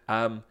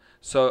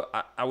 So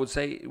I would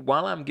say,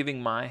 while I'm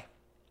giving my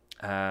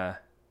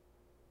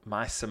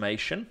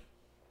summation,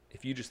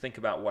 if you just think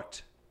about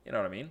what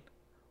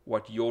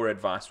your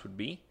advice would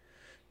be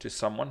to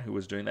someone who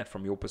was doing that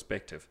from your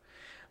perspective.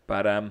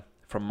 But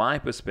from my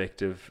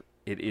perspective,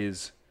 it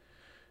is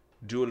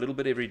do a little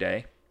bit every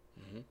day,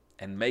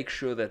 and make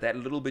sure that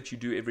little bit you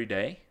do every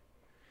day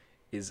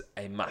is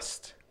a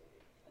must.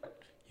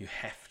 You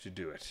have to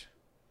do it.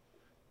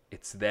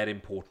 It's that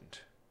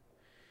important.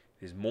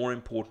 It is more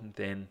important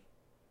than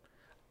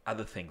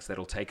other things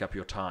that'll take up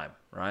your time,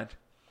 right?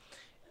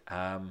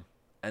 And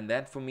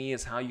that for me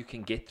is how you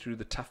can get through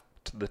the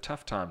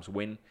tough times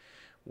when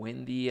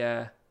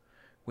you're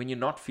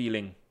not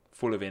feeling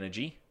full of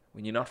energy,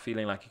 when you're not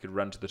feeling like you could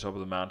run to the top of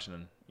the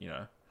mountain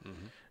and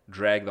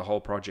drag the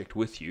whole project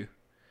with you,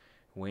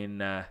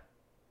 when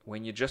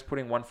you're just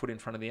putting one foot in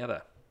front of the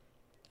other.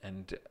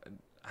 And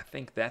I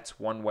think that's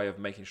one way of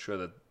making sure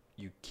that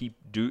you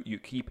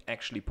keep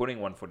actually putting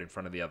one foot in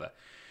front of the other,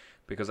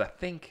 because I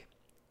think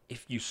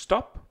if you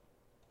stop,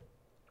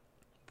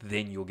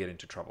 then you'll get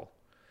into trouble.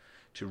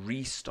 To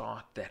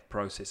restart that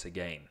process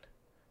again,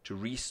 to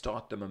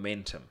restart the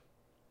momentum,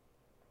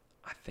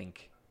 I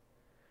think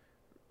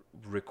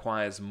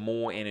requires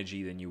more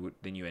energy than you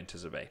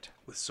anticipate.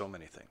 With so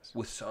many things.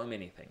 With so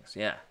many things,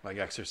 yeah. Like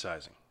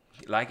exercising.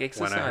 Like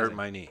exercising. When I hurt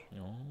my knee,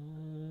 Oh.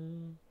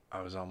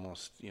 I was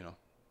almost,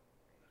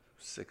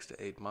 6 to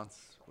 8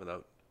 months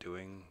without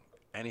doing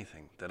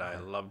anything that I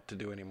loved to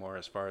do anymore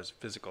as far as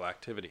physical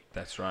activity.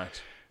 That's right.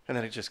 And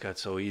then it just got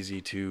so easy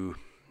to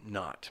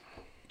not.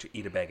 To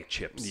eat a bag of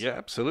chips. Yeah,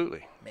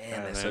 absolutely. Man,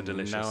 And they're so then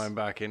delicious. Now I'm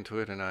back into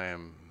it and I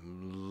am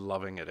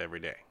loving it every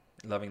day.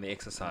 Loving the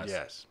exercise.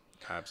 Yes,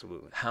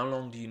 absolutely. How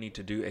long do you need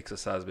to do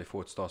exercise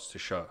before it starts to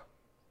show?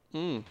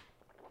 Depends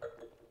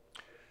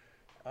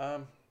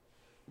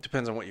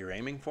on what you're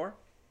aiming for.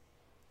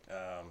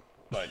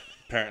 But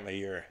apparently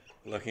you're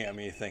looking at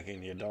me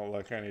thinking you don't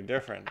look any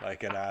different,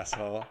 like an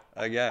asshole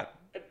again.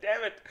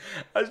 Damn it.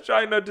 I was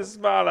trying not to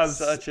smile. I was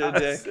Such a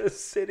dick. was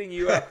setting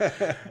you up.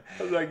 I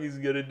was like, he's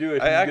going to do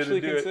it. I He's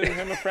actually going to do consider it.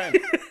 him a friend.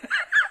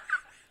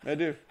 I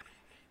do.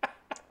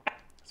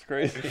 It's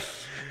crazy.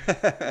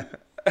 But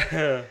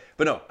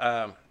no,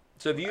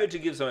 So if you had to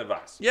give some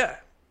advice. yeah.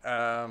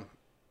 I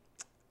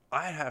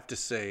have to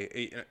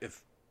say,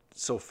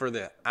 for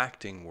the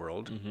acting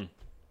world,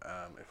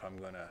 if I'm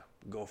going to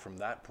go from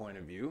that point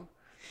of view,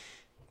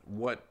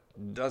 what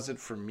does it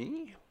for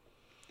me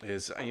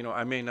is,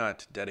 I may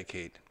not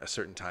dedicate a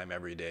certain time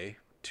every day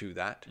to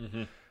that.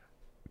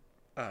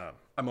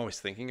 I'm always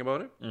thinking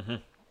about it.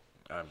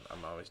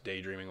 I'm always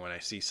daydreaming when I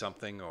see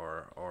something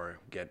or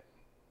get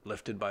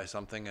lifted by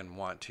something and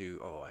want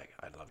to,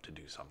 I'd love to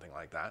do something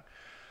like that.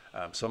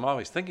 So I'm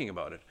always thinking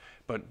about it.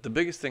 But the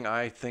biggest thing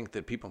I think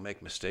that people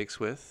make mistakes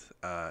with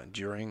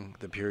during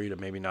the period of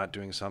maybe not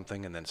doing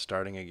something and then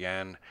starting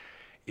again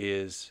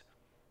is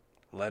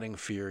letting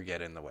fear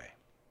get in the way.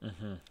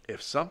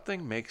 If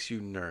something makes you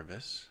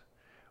nervous,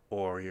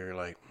 or you're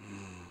like,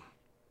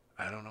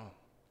 I don't know,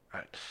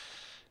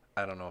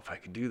 I don't know if I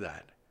could do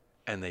that,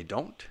 and they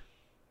don't,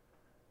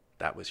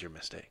 that was your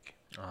mistake.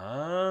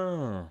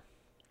 Oh.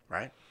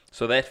 Right?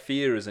 So that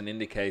fear is an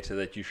indicator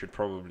that you should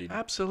probably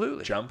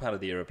Absolutely. jump out of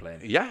the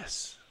airplane.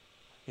 Yes.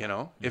 You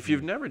know, if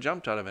you've never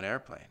jumped out of an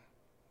airplane,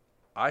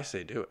 I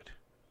say do it.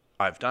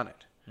 I've done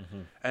it.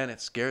 And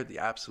it scared the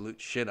absolute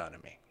shit out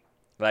of me.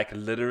 Like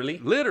literally?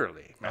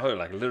 Literally. Man. Oh,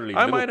 like literally.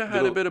 I might have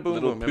had a bit of boom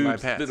boom in my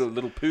pants.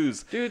 Little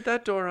poos. Dude,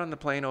 that door on the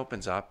plane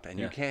opens up and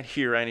you can't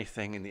hear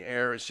anything and the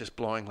air is just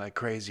blowing like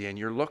crazy and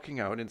you're looking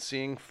out and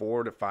seeing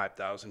 4,000 to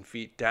 5,000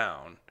 feet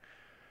down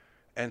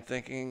and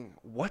thinking,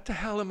 what the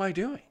hell am I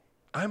doing?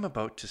 I'm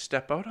about to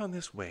step out on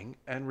this wing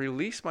and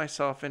release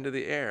myself into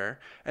the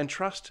air and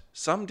trust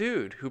some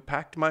dude who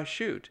packed my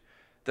chute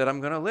that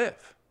I'm going to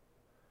live.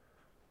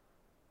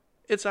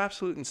 It's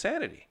absolute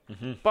insanity.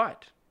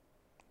 But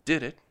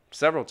did it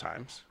several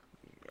times.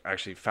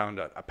 Actually found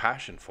a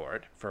passion for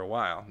it for a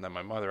while. And then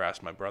my mother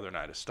asked my brother and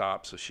I to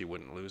stop so she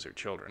wouldn't lose her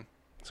children.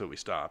 So we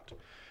stopped.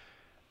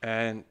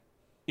 And,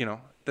 you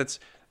know,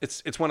 it's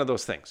one of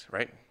those things,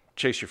 right?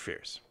 Chase your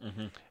fears.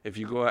 If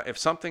you go out, if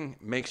something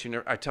makes you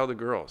nervous, I tell the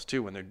girls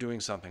too when they're doing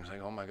something, it's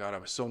like, oh my God, I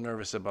was so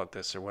nervous about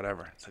this or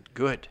whatever. I said,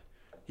 good.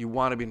 You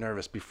want to be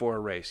nervous before a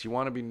race. You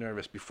want to be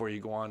nervous before you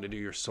go on to do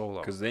your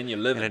solo. Because then you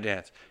live in a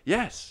dance.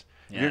 Yes.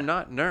 Yeah. You're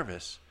not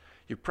nervous.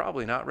 You're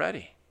probably not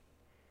ready.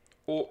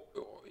 Or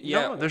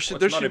yeah, no, there should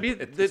be.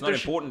 It's not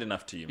important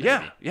enough to you.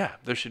 Maybe. Yeah.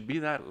 There should be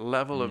that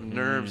level of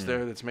nerves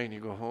there that's making you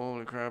go,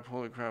 holy crap,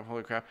 holy crap,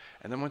 holy crap.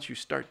 And then once you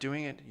start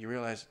doing it, you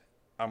realize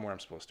I'm where I'm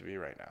supposed to be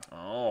right now.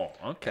 Oh,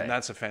 okay. And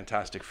that's a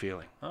fantastic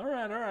feeling. All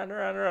right.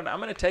 I'm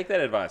going to take that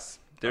advice,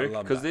 Derek,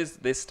 because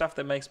there's stuff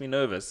that makes me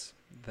nervous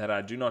that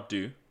I do not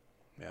do.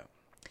 Yeah.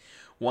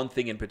 One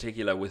thing in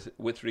particular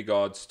with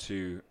regards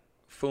to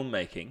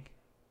filmmaking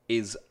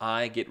is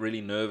I get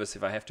really nervous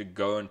if I have to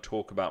go and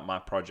talk about my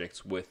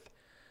projects with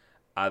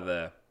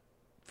other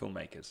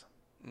filmmakers.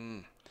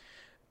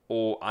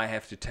 Or I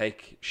have to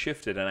take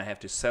Shifted and I have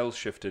to sell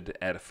Shifted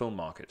at a film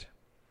market.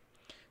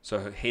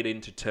 So head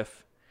into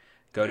TIFF,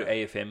 go to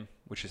AFM,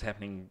 which is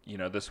happening,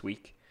 this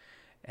week,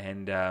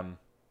 and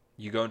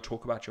you go and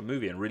talk about your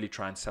movie and really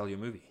try and sell your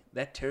movie.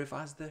 That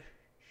terrifies the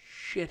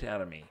shit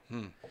out of me.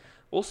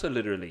 Also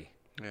literally.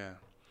 Yeah.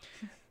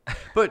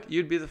 But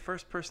you'd be the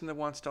first person that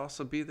wants to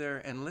also be there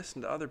and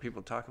listen to other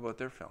people talk about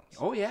their films.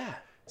 Oh, yeah.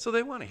 So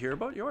they want to hear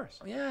about yours.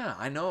 Yeah,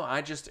 I know.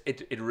 I just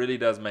it really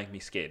does make me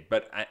scared.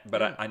 But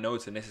I know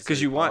it's a necessary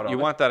because you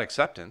want that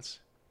acceptance.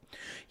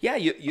 Yeah,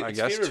 I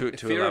guess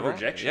fear of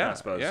rejection. Yeah, I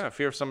suppose. Yeah,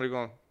 fear of somebody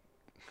going,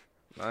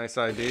 nice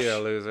idea,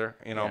 loser.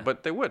 Yeah.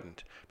 But they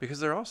wouldn't because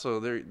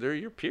they're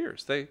your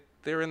peers.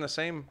 They're in the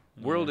same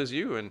world as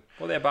you, and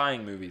they're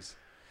buying movies.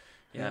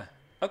 Yeah.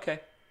 Okay.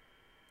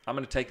 I'm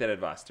going to take that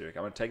advice, Derek.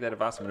 I'm going to take that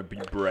advice. I'm going to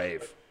be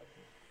brave.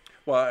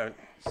 Well,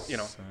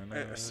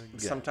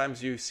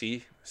 sometimes you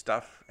see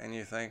stuff and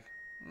you think,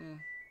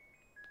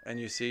 and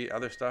you see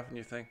other stuff and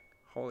you think,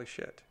 holy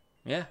shit.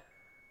 Yeah.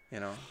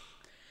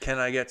 Can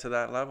I get to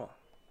that level?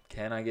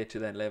 Can I get to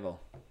that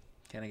level?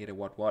 Can I get a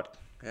what?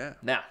 Yeah.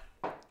 Now,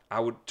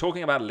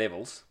 talking about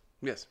levels.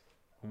 Yes.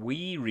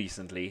 We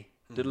recently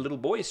did a little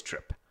boys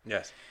trip.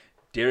 Yes.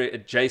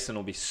 Jason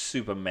will be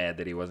super mad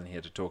that he wasn't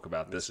here to talk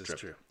about this trip. Is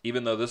true.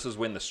 Even though this is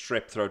when the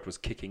strep throat was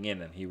kicking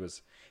in and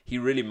he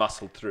really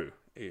muscled through.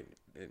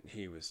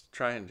 He was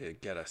trying to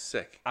get us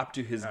sick. Up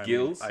to his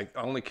gills. I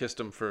only kissed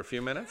him for a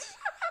few minutes.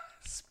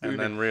 Spooning.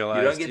 And then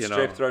realized, you don't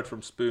get strep throat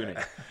from spooning.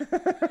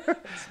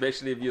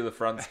 Especially if you're the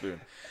front spoon.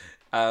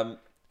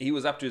 He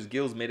was up to his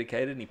gills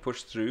medicated and he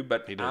pushed through.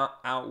 But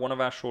one of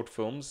our short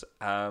films,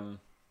 My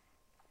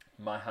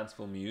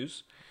Huntsville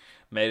Muse,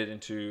 made it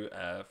into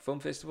a film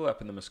festival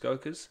up in the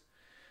Muskokas,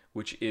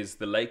 which is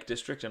the Lake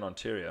District in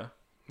Ontario.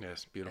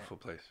 Yes, beautiful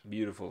place.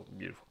 Beautiful,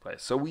 beautiful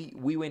place. So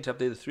we went up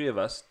there, the three of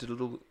us, did a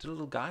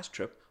little guys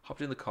trip,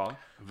 hopped in the car.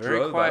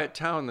 Very quiet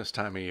town this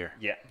time of year.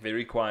 Yeah,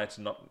 very quiet,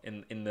 not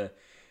in the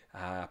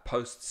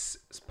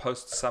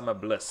post summer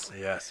bliss.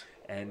 Yes.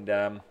 And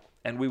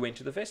we went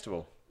to the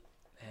festival,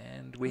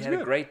 and we had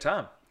a great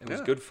time. It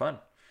was good fun.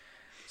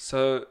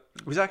 So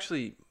it was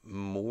actually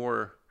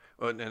more.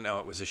 Well, no,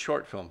 it was a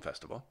short film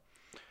festival.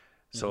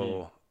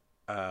 So,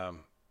 a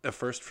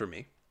first for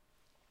me.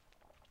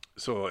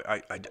 So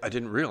I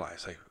didn't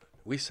realize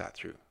we sat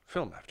through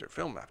film after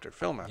film after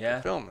film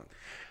after film.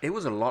 It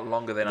was a lot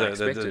longer than I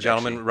expected. The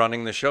gentleman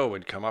running the show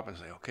would come up and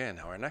say, "Okay,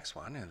 now our next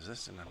one is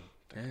this," and I'm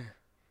thinking,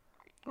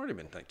 already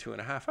been like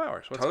 2.5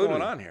 hours. What's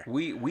going on here?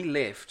 We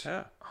left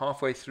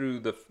halfway through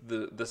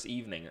this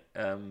evening.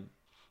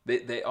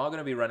 They are going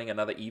to be running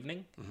another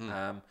evening,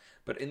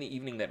 but in the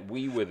evening that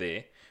we were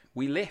there,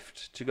 we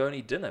left to go and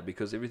eat dinner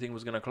because everything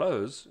was going to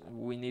close.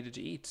 We needed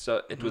to eat,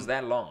 so it was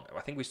that long.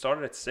 I think we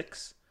started at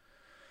 6,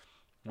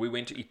 We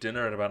went to eat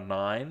dinner at about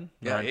 9,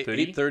 Yeah,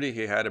 9:30. 8:30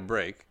 he had a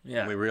break. Yeah.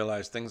 And we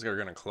realized things are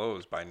going to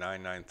close by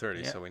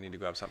 9:30, Yeah. so we need to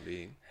go have something to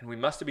eat. And we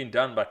must have been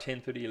done by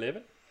 10:30,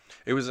 11.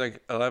 It was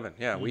like 11.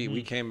 Yeah, Mm-hmm.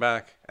 we came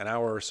back an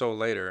hour or so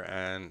later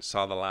and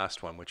saw the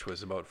last one, which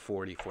was about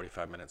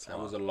 45 minutes long.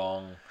 That was a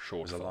long, short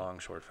It was a film. long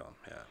short film,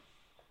 yeah.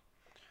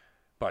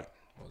 But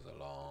It was a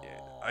long...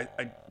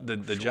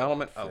 the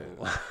gentleman... Oh,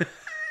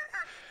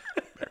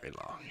 very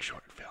long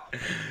short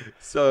film.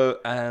 So,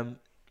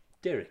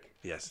 Derek,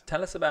 Yes.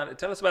 tell us about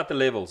the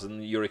levels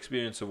and your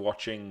experience of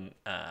watching,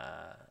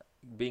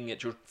 being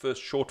at your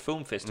first short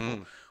film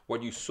festival.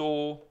 What you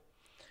saw,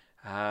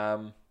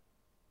 tell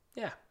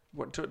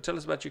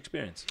us about your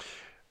experience.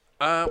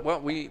 Well,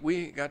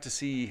 we got to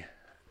see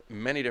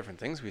many different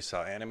things. We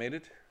saw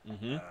animated.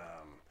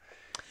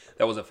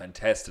 That was a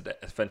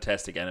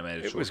fantastic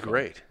animated. It short was film.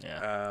 great.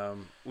 Yeah,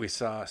 We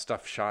saw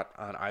stuff shot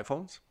on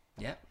iPhones.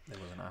 yeah. There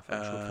was an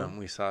iPhone short film.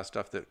 We saw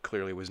stuff that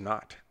clearly was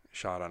not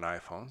shot on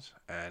iPhones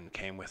and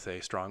came with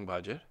a strong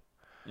budget.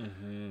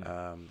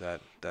 That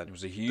It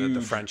was a the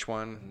huge. French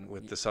one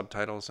with the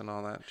subtitles and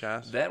all that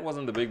jazz. That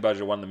wasn't the big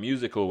budget one. The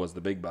musical was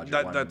the big budget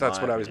one. in That's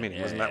my what I was opinion.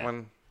 meaning. Wasn't that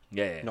one?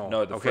 Yeah. No.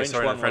 The okay, French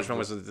sorry. one. The French one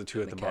was was the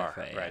two at the bar.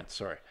 cafe, Right.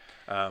 Sorry.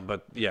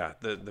 But yeah,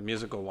 the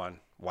musical one.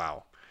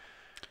 Wow.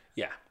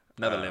 Yeah,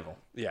 another level.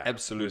 Yeah.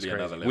 Absolutely it was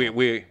another crazy. level.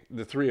 We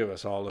the three of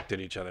us all looked at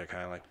each other,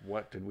 kind of like,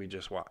 what did we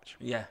just watch?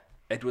 Yeah,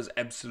 it was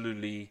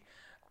absolutely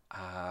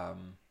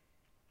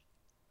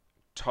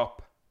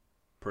top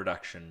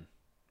production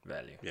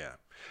value. Yeah,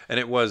 and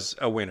it was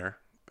a winner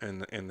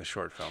in the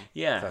short film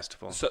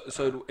festival.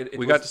 So it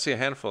we was, got to see a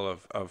handful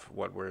of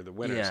what were the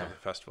winners Yeah. of the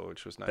festival,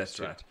 which was nice. That's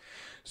too. right.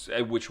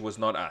 So, which was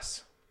not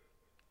us,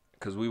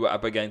 because we were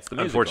up against the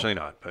musical. Unfortunately,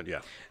 not. But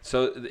yeah,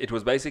 So it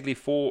was basically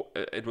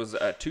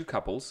two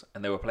couples,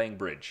 and they were playing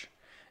bridge,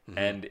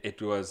 and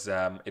it was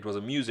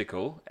a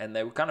musical, and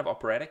they were kind of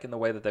operatic in the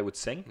way that they would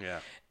sing. Yeah.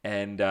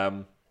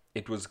 And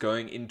it was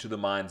going into the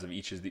minds of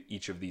each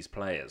of these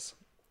players,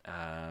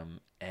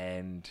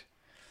 and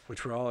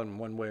which were all in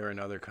one way or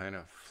another kind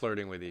of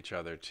flirting with each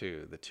other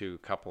too. The two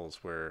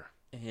couples were,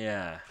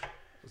 yeah,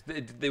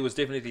 there was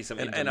definitely some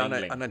and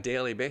intermingling. on a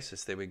daily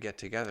basis they would get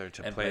together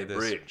to And play play this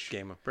bridge.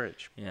 game of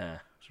bridge, Yeah,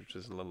 which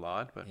is a little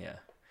odd, but yeah.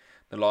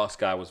 The last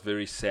guy was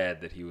very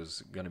sad that he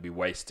was going to be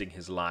wasting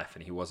his life,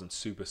 and he wasn't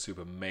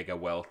super mega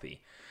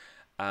wealthy.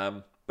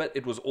 But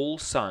it was all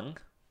sung.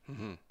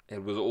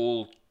 It was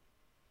all.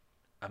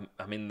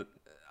 I mean,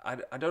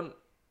 I don't.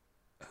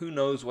 Who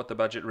knows what the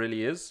budget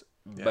really is?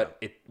 But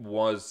it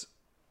was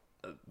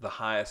the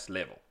highest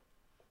level.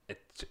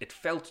 It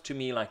felt to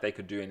me like they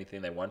could do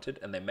anything they wanted,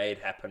 and they made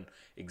happen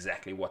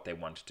exactly what they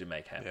wanted to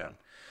make happen. Yeah.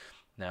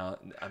 Now,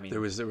 I mean,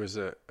 there was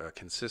a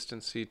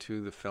consistency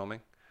to the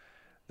filming,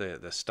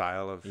 the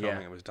style of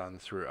filming. Yeah. It was done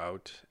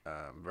throughout,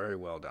 very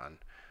well done,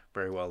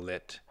 very well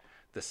lit.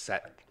 The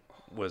set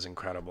was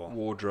incredible.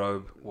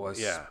 wardrobe was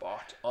Yeah.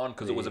 spot on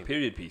because it was a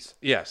period piece.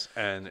 Yes,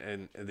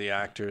 and the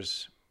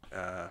actors,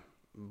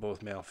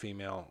 both male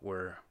female,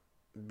 were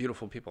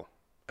beautiful people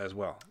as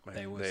well. Like,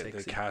 They were they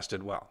sexy.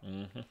 casted well.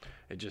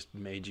 It just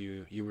made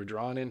you were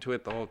drawn into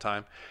it the whole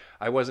time.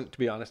 To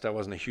be honest, I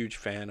wasn't a huge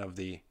fan of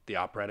the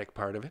operatic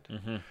part of it,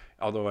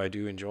 although I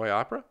do enjoy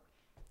opera,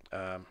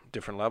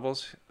 different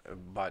levels.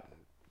 But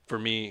for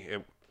me,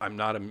 I'm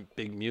not a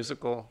big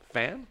musical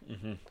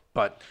fan,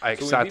 but I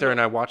So when sat there people-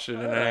 and I watched it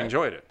and I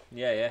enjoyed it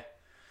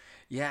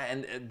Yeah,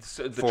 and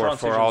so the for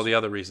transitions, all the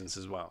other reasons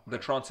as well. the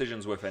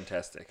transitions were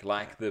fantastic.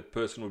 Like the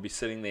person would be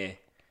sitting there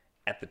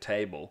at the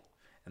table,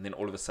 and then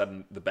all of a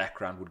sudden the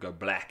background would go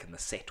black, and the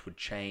set would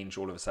change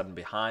all of a sudden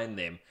behind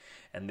them,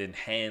 and then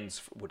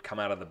hands would come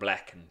out of the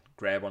black and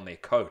grab on their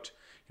coat.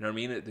 You know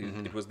what I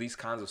mean? It was these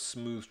kinds of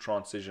smooth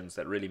transitions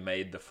that really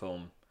made the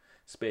film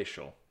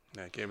special.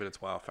 Yeah, it gave it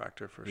its wow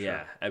factor for sure.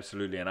 Yeah,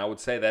 absolutely. And I would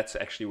say that's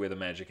actually where the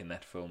magic in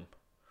that film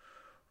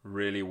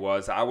really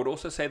was. I would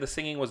also say the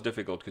singing was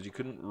difficult because you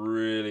couldn't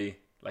really,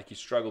 you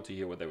struggled to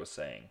hear what they were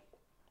saying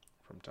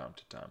from time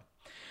to time.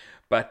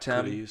 But Could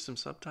have used some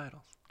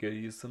subtitles. could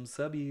use some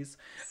subbies.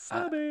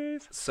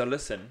 Subbies. So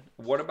listen,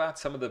 what about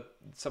some of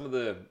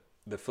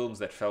the films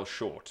that fell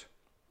short?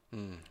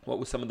 What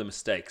were some of the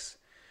mistakes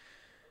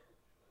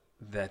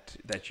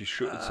that you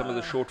should? Some of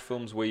the short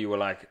films where you were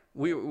like,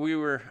 We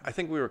were, I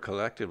think we were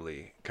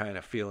collectively kind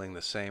of feeling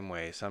the same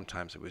way.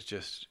 Sometimes it was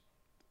just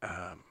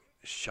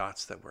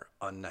shots that were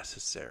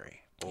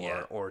unnecessary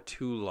or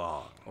too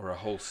long. or a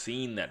whole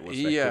scene that was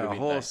Yeah, could a have been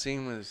whole like-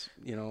 scene was,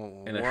 in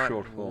a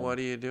short film. What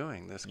are you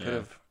doing? This could Yeah.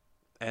 have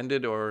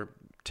ended or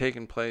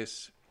taken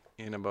place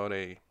in about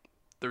a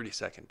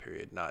 30-second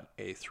period, not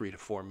a 3 to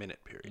 4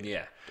 minute period.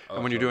 Yeah.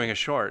 And when you're doing a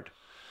short,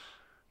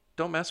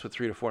 don't mess with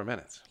 3 to 4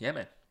 minutes. yeah,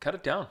 man, cut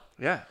it down.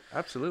 Yeah,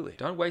 absolutely.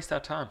 Don't waste our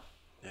time.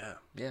 Yeah.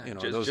 Yeah, You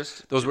know,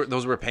 just-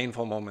 those were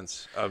painful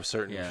moments of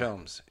certain Yeah.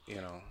 films, you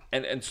know.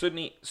 And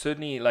certainly,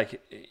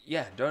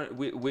 don't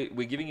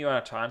we're giving you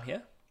our time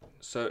here.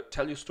 So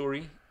tell your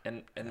story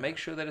and make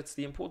sure that it's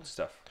the important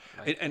stuff.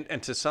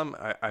 And to some,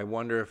 I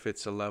wonder if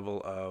it's a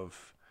level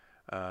of,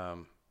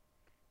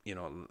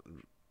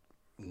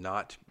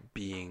 not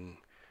being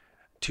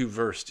too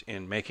versed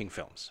in making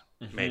films,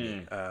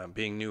 maybe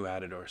being new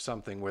at it or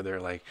something, where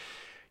they're like,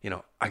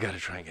 I got to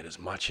try and get as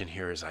much in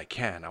here as I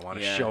can. I want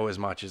to show as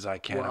much as I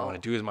can. I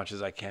want to do as much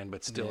as I can,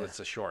 but still it's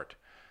a short.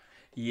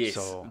 Yes,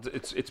 So,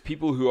 it's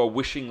people who are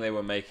wishing they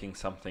were making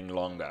something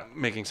longer.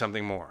 making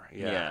something more.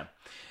 Yeah.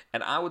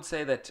 And I would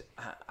say that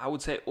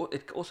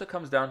it also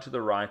comes down to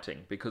the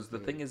writing, because the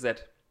thing is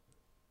that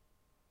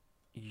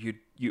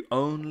you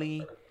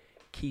only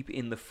keep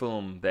in the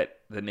film that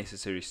the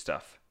necessary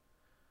stuff,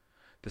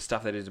 the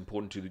stuff that is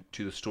important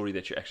to the story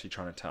that you're actually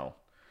trying to tell.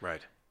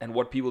 Right. And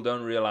what people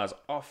don't realize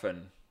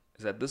often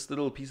is that this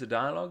little piece of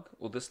dialogue,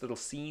 or this little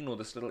scene, or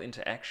this little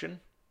interaction,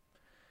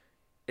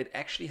 it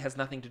actually has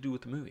nothing to do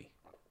with the movie.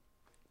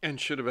 And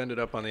should have ended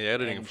up on the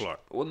editing floor.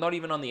 Well, not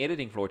even on the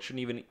editing floor. It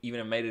shouldn't even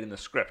have made it in the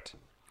script.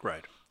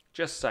 Right.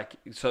 Just like,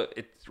 so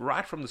it's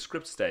right from the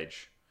script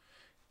stage.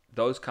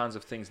 Those kinds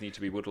of things need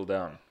to be whittled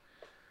down.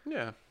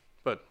 Yeah.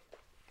 But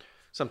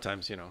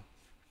sometimes,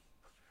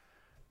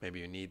 maybe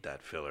you need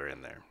that filler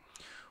in there.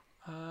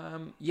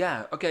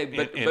 Yeah, okay,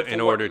 but in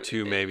order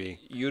to maybe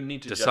you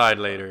need to decide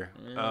justify. later.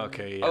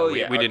 Okay,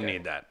 yeah, we didn't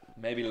need that.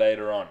 Maybe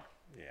later on.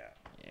 Yeah.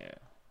 Yeah,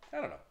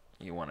 I don't know.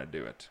 you want to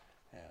do it.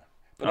 Yeah.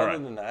 But All other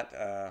right. than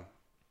that,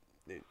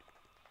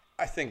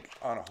 I think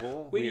on a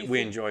whole, Where do you we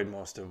think- enjoyed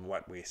most of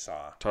what we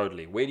saw.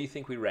 Totally. Where do you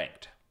think we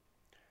ranked?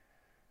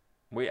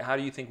 How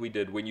do you think we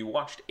did when you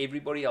watched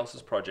everybody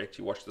else's project?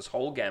 You watched this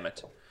whole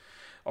gamut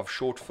of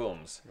short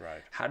films.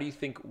 Right. Where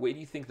do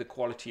you think the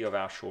quality of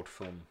our short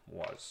film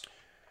was?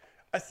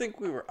 I think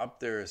we were up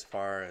there as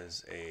far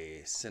as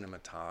a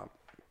cinematop,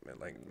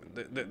 like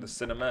the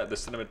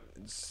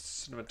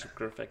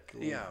cinematographic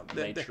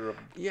nature of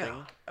the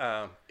thing.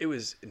 It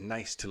was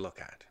nice to look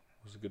at.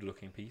 It was a good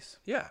looking piece.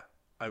 Yeah,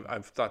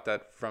 I've thought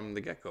that from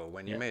the get go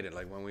when you Yeah. made it.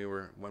 Like when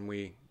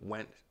we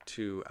went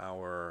to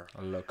our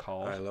A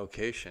locale.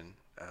 location,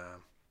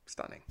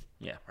 stunning.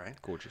 Yeah, Right.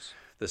 gorgeous.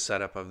 The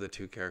setup of the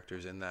two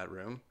characters in that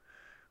room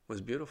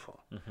was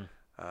beautiful.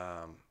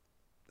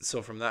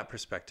 So from that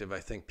perspective, I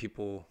think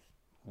people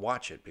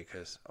watch it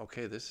because,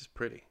 okay, this is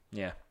pretty.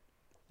 Yeah.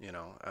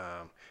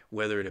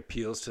 Whether it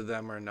appeals to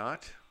them or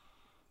not,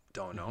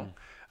 don't know.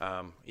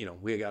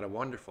 We got a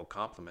wonderful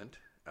compliment,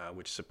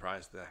 which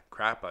surprised the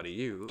crap out of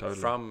you,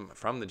 Totally.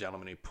 from the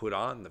gentleman who put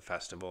on the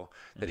festival,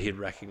 that he had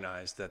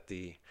recognized that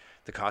the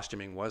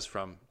costuming was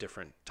from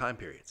different time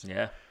periods,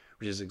 Yeah.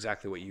 which is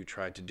exactly what you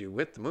tried to do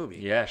with the movie.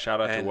 Yeah.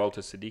 Shout out to And-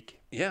 Walter Siddiqui.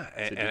 Yeah,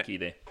 Siddiqui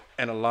there.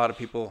 and a lot of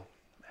people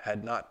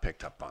had not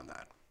picked up on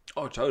that.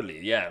 Oh, totally.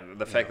 Yeah.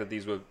 The fact that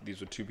these were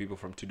two people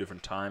from two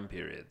different time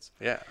periods.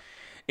 Yeah,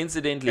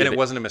 Incidentally, and it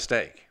wasn't a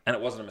mistake. And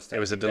it wasn't a mistake.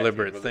 It was a Exactly.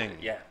 deliberate It was- thing.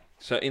 Yeah.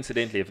 So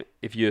incidentally,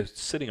 if you're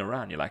sitting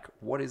around, you're like,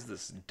 what is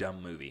this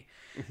dumb movie?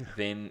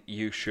 Then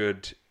you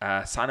should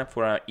sign up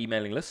for our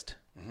emailing list,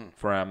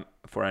 for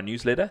our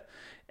newsletter.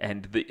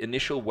 And the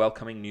initial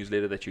welcoming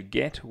newsletter that you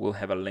get will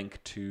have a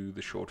link to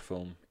the short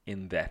film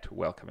in that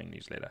welcoming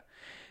newsletter.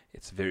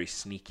 It's a very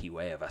sneaky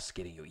way of us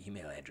getting your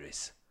email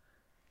address.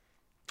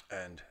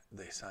 And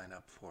they sign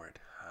up for it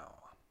how?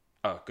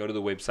 Oh, go to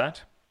the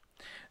website,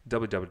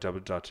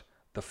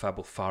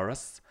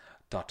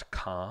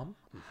 www.thefableforests.com,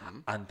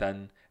 and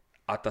then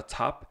at the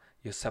top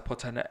you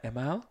support an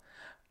email,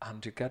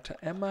 and you get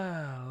an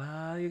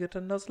email, you get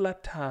a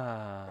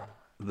newsletter.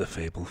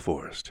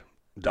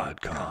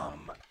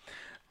 Thefableforest.com.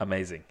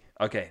 Amazing.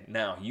 Okay,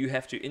 now you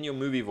have to, in your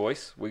movie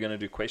voice, we're going to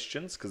do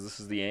questions because this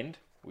is the end.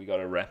 We got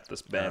to wrap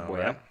this bad boy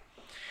Alright. up.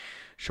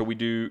 Shall we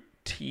do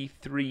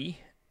T3,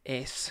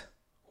 S,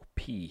 or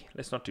P?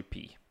 Let's not do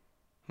P.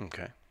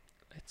 Okay.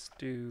 Let's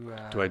do...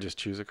 Do I just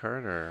choose a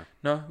card or?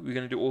 No, we're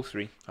going to do all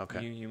three.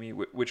 Okay. You, me.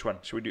 Which one?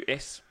 Should we do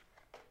S?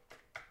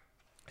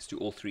 Let's do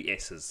all three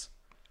S's.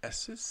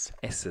 S's?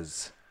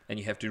 S's. And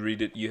you have to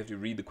read it. You have to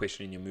read the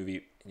question in your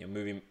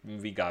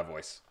movie guy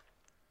voice.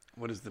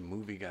 What is the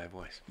movie guy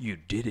voice? You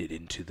did it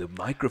into the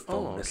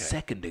microphone Oh, okay. a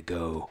second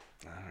ago.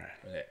 All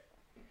right. Okay.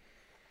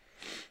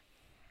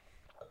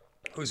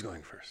 Who's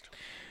going first?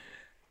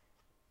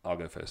 I'll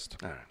go first.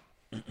 All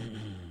right.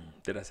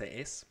 Did I say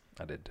S?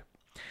 I did.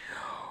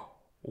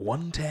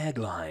 One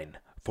tagline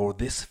for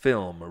this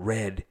film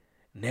read,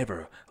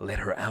 "Never let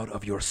her out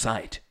of your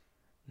sight.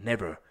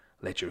 Never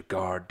let your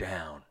guard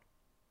down.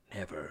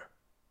 Never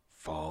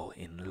fall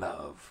in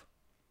love."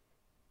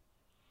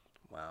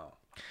 Wow.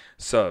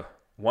 So,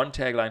 one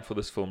tagline for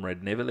this film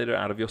read, "Never let her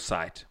out of your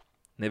sight.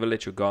 Never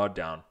let your guard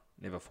down.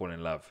 Never fall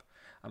in love."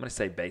 I'm going to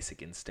say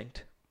Basic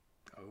Instinct.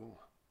 Oh.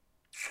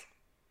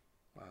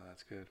 Wow,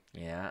 that's good.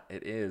 Yeah,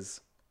 it is.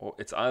 Or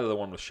it's either the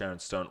one with Sharon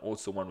Stone or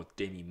it's the one with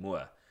Demi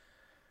Moore.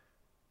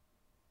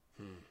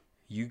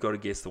 You got to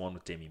guess the one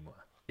with Demi Moore.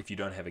 If you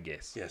don't have a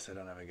guess. Yes, I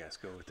don't have a guess.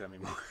 Go with Demi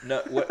Moore.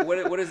 No.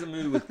 What is the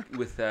movie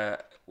with the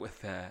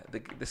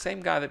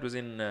same guy that was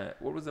in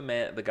what was the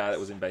guy that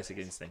was in Basic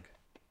Instinct?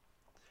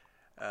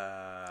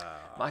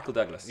 Michael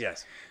Douglas.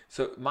 Yes.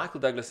 So Michael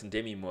Douglas and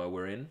Demi Moore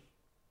were in.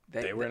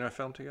 They were in a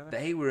film together?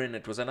 They were in.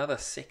 It was another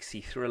sexy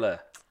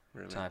thriller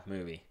Really? type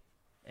movie.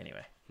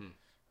 Anyway.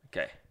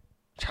 Okay.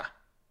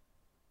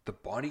 The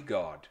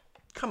Bodyguard.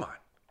 Come on.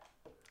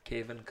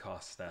 Kevin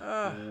Costner.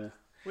 Ah, Ooh,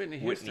 Whitney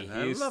Whitney Houston. I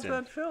love Houston.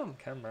 that film.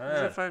 Come As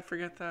on. if I'd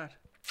forget that.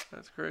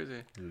 That's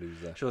crazy.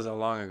 Loser. Shows how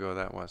long ago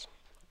that was.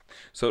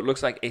 So it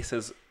looks like S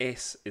is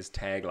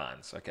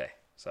taglines. Okay,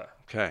 so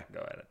Okay.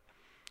 go at it.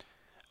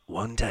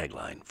 One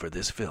tagline for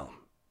this film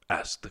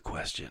asks the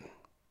question,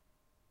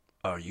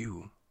 are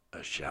you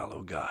a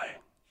shallow guy?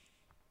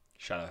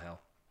 Shallow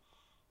hell.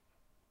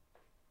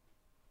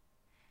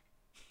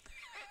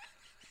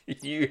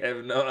 You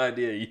have no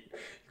idea. You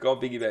can't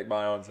piggyback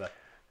my answer.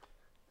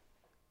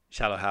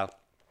 Shallow Hal.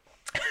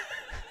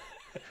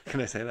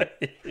 Can I say that?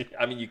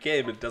 I mean, you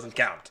can, but it doesn't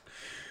count.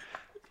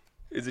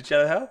 Is it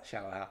Shallow Hell?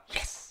 Shallow Hal.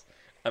 Yes.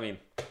 I mean,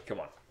 come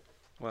on.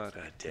 What a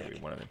Maybe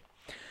dick. one of them.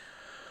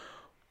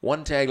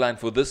 One tagline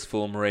for this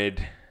film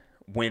read,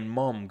 "When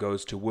mom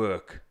goes to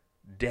work,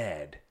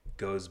 dad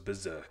goes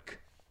berserk."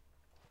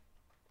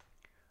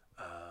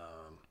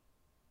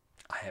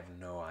 I have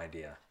no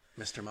idea.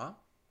 Mr. Mom?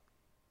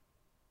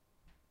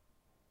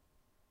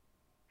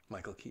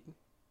 Michael Keaton?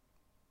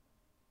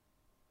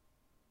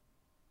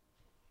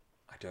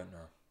 I don't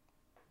know.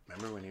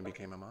 Remember when he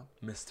became a mom?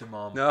 Mr.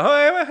 Mom.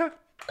 No.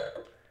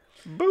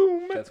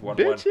 Boom. That's 1-1.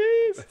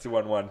 Bitches. That's a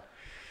 1-1.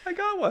 I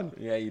got one.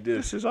 Yeah, you did.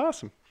 This is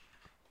awesome.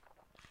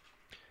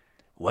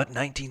 What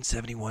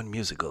 1971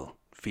 musical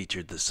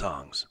featured the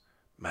songs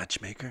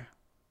Matchmaker,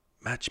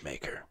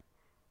 Matchmaker,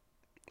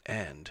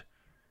 and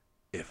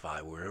If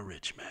I Were a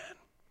Rich Man?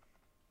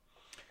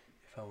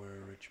 If I were a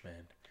rich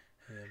man.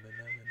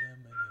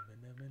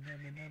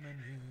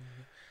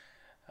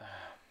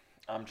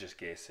 I'm just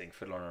guessing.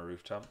 Fiddler on a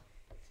Rooftop.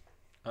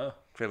 Oh,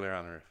 Fiddler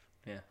on the Roof.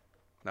 yeah.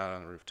 Not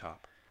on the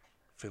rooftop.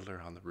 Fiddler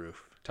on the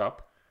Roof.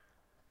 Top.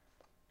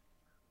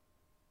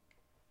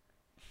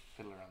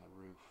 Fiddler on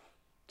the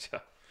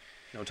Roof.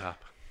 No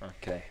top.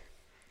 Okay.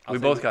 We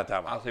both got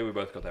that one. I'll say we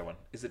both got that one.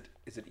 Is it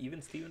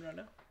even Steven right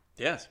now?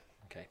 Yes.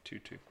 Okay,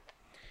 2-2.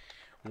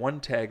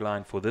 One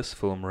tagline for this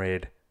film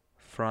read,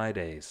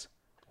 "Fridays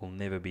will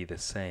never be the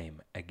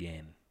same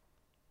again."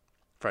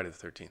 Friday the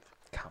 13th.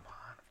 Come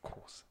on, of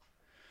course.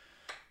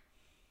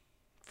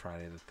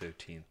 Friday the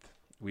 13th.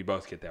 We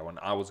both get that one.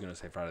 I was going to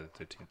say Friday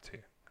the 13th too.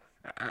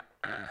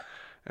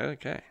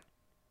 Okay.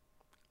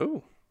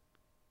 Ooh.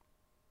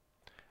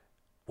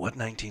 What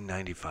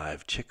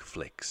 1995 chick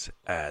flicks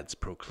ads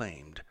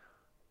proclaimed,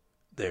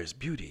 "There's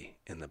beauty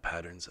in the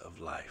patterns of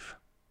life"?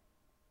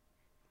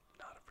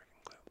 Not a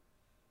freaking clue.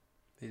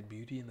 There's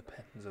beauty in the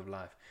patterns of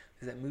life.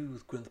 There's that movie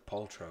with Gwyneth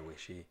Paltrow where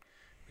she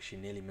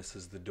nearly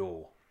misses the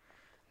door.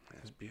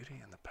 There's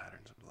beauty in the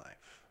patterns of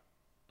life.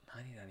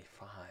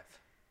 1995.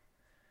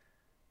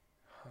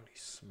 Holy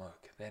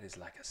smoke. That is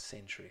like a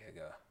century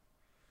ago.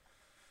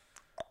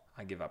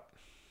 I give up.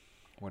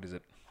 What is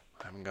it?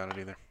 I haven't got it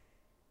either.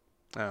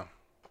 Oh.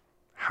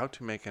 How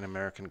to Make an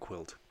American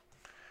Quilt.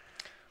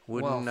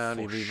 Would Well, not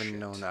for have even shit.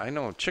 known that. I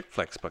know chick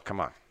flicks, but come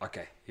on.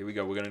 Okay, here we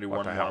go. We're gonna do What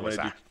one the more. hell was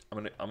that?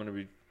 I'm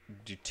gonna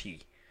do T.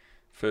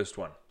 First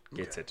one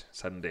gets it.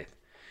 Sudden death.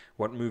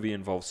 What movie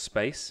involves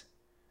space,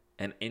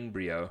 an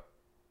embryo,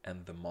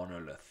 and the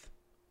monolith?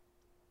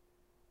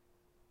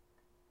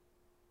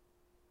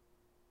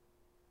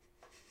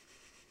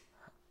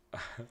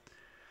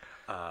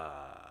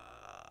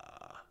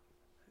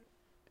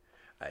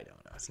 I don't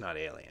know. It's not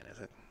Alien, is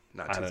it?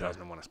 Not I don't know.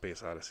 2001: A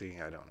Space Odyssey.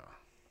 I don't know.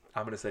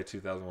 I'm gonna say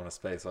 2001: A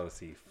Space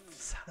Odyssey.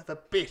 Son of a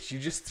bitch! You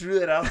just threw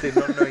that out there,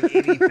 not knowing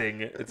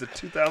anything. It's a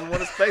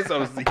 2001: A Space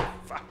Odyssey.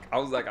 Fuck! I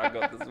was like, I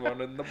got this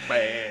one in the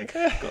bag.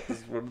 Got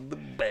this one in the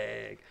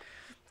bag.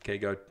 Okay,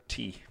 go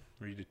T.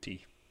 Read a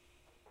T.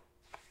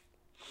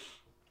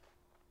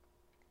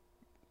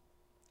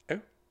 Oh.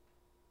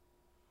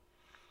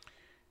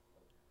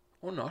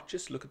 Or not,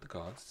 just look at the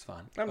cards. It's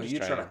fine. I'm just you're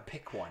trying trying to to-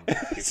 pick one.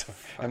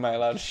 Am I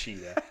allowed?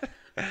 Cheater.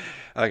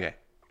 Okay.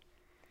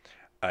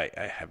 I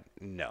have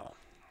no.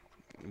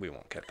 We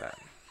won't get that.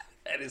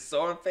 That is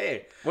so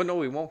unfair. Well, no,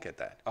 we won't get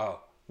that.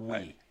 Oh,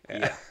 we.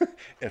 Yeah.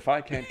 If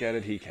I can't get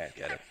it, he can't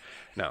get it.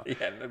 No.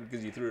 Yeah, no,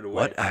 because you threw it away.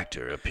 What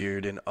actor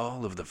appeared in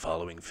all of the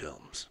following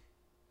films?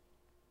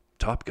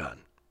 Top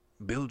Gun,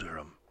 Bill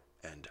Durham,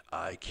 and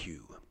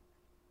IQ.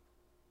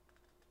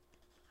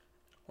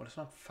 Well, it's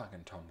not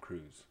fucking Tom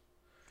Cruise.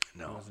 He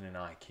No, wasn't in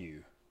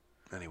IQ.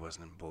 and he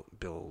wasn't in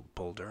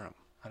Bull Durham.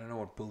 I don't know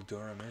what Bill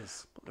Durham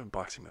is. A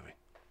boxing movie.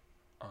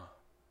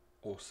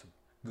 Awesome.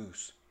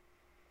 Goose.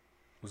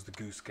 Was the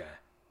Goose guy.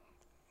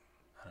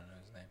 I don't know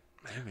his name.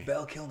 Maybe.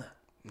 Val Kilmer.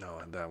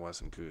 No, that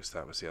wasn't Goose.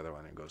 That was the other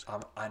one who goes.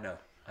 I know.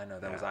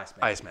 That was Yeah.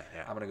 Iceman. Iceman,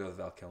 yeah. I'm going to go with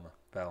Val Kilmer.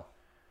 Val.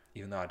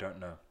 Even though I don't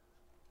know.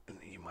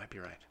 You might be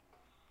right.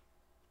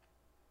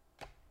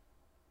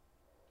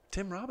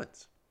 Tim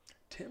Robbins.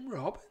 Tim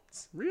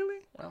Robbins?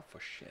 Really? Well, for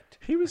shit.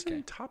 He was Okay.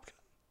 in Top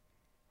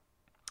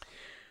Gun.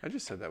 I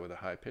just said that with a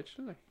high pitch,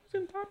 didn't I? He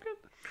was in Top Gun.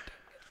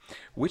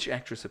 Which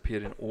actress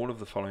appeared in all of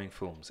the following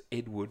films?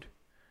 Ed Wood,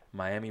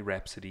 Miami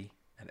Rhapsody,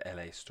 and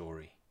LA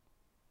Story.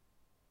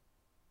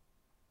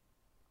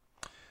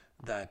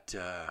 That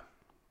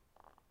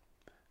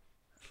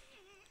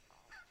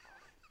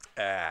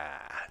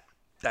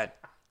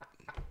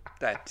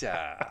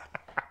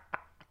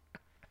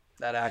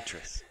that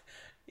actress.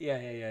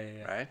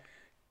 Yeah. right?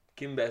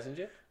 Kim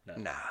Basinger? No.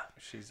 Nah.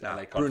 She's Nah.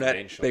 LA Brunette,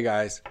 Confidential. big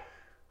eyes.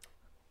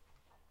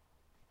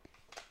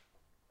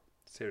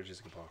 Sarah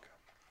Jessica Parker.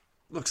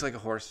 Looks like a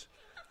horse.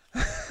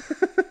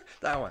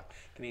 That one.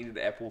 Can you eat an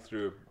apple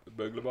through a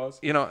burglar bars?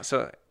 You know,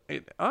 so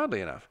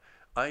oddly enough,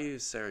 I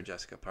use Sarah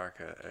Jessica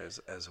Parker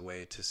as a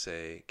way to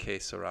say que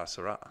sera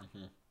sera.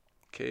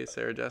 Que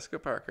Sarah Jessica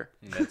Parker.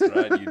 That's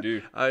right, you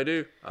do. I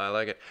do. I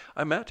like it.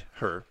 I met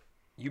her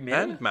You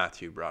met and her?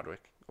 Matthew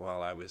Broderick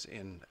while I was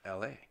in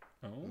LA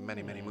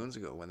many moons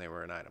ago when they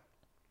were an item.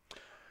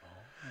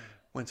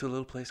 Went to a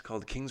little place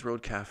called Kings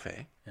Road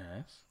Cafe.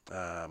 Yes.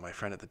 My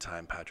friend at the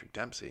time, Patrick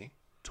Dempsey,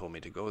 told me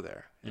to go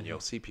there and you'll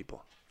see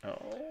people.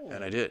 Oh.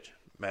 And I did.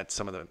 Met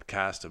some of the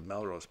cast of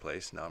Melrose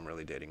Place. Now I'm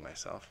really dating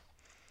myself.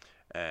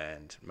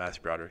 And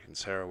Matthew Broderick and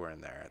Sarah were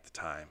in there at the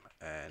time.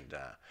 And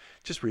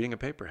just reading a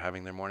paper,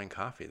 having their morning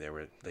coffee.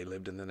 They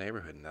lived in the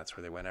neighborhood, and that's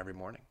where they went every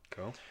morning.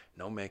 Cool.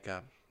 No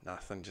makeup,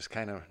 nothing. Just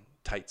kind of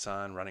tights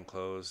on, running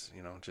clothes.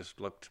 You know, just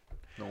looked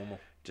Normal.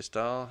 just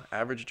all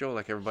average Joe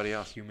like everybody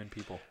else. Human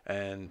people.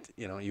 And,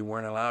 you know, you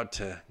weren't allowed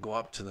to go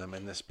up to them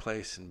in this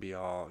place and be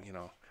all, you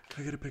know,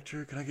 can I get a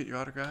picture? Can I get your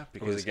autograph?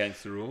 It was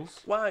against the rules?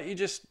 Well,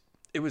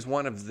 it was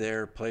one of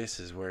their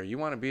places where you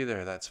want to be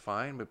there, that's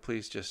fine, but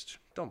please just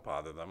don't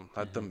bother them.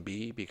 Let them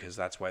be, because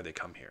that's why they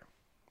come here,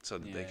 so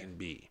that they can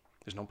be.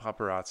 There's no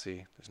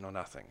paparazzi. There's no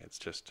nothing. It's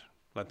just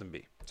let them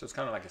be. So it's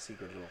kind of like a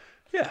secret little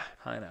Yeah.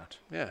 hideout.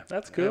 Yeah.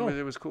 That's cool.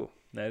 It was cool.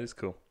 That is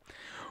cool.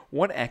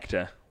 What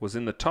actor was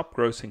in the top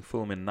grossing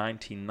film in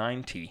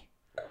 1990,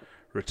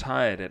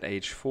 retired at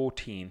age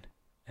 14,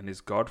 and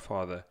is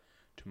godfather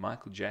to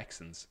Michael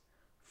Jackson's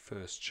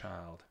first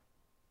child?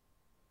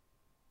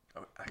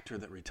 An actor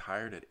that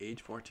retired at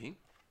age 14?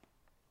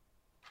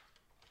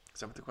 Is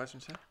that what the question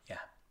said? Yeah.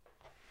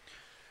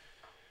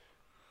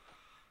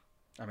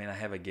 I mean, I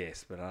have a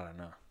guess, but I don't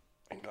know.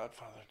 And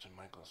godfather to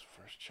Michael's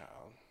first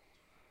child.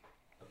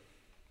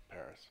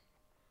 Paris.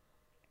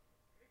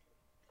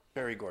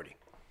 Barry Gordy.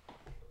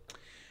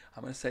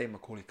 I'm going to say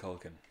Macaulay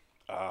Culkin.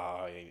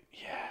 Oh,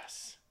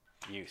 yes.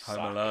 You Home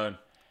suck. Alone.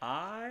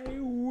 I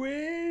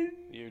win.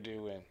 You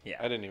do win. Yeah.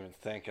 I didn't even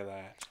think of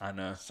that. I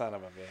know. Son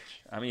of a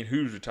bitch. I mean,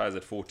 who retires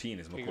at 14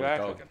 is Macaulay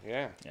Culkin.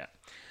 Yeah. Yeah.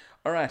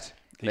 All right.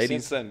 He Ladies.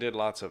 since then did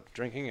lots of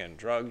drinking and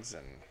drugs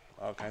and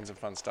all kinds of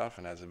fun stuff,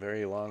 and has a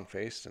very long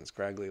face and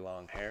scraggly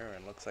long hair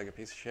and looks like a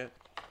piece of shit.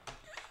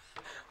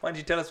 Why don't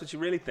you tell us what you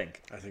really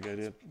think? I think I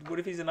did. What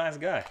if he's a nice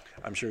guy?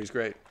 I'm sure he's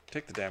great.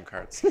 Take the damn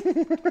cards.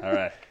 All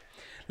right.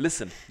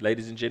 Listen,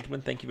 ladies and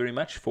gentlemen, thank you very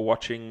much for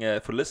watching,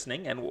 for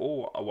listening and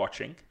or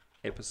watching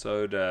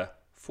episode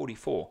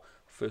 44,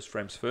 First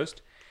Frames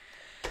First.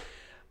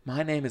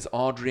 My name is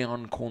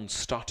Adrian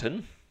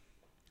Kornstatten.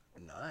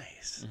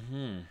 Nice.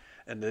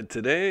 And then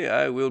today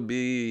I will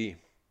be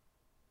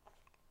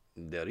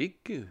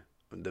Derek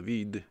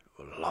David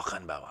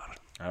Lochenbauer.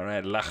 All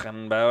right,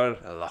 Lachenbauer.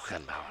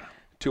 Lochenbauer.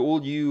 To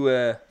all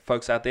you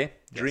folks out there,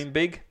 dream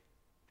big.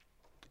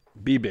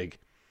 Be big.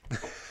 Oh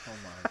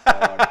my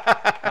God.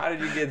 How did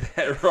you get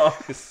that wrong?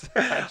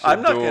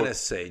 I'm not going to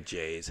say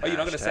Jay's Oh, you're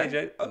not going to say hashtag.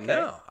 Jay? Okay.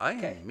 No, I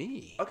Okay. am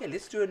me. Okay,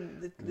 let's do it.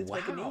 Let's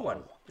make a new Wow.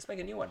 one. Let's make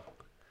a new one.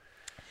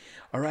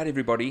 All right,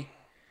 everybody.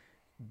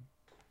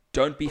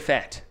 Don't be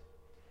fat.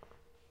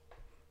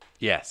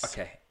 Yes.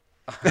 Okay.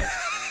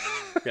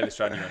 Okay, let's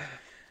try a new one.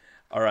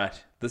 All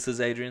right. This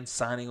is Adrian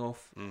signing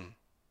off.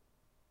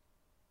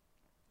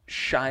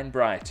 Shine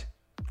bright.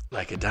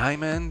 Like a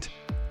diamond.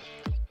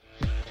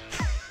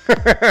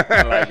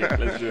 I like it.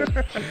 Let's do it.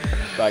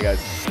 Bye, guys.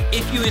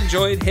 If you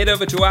enjoyed, head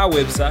over to our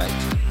website,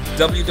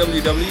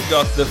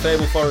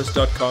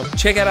 www.thefableforest.com.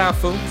 Check out our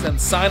films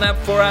and sign up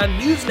for our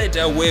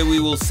newsletter where we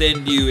will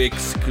send you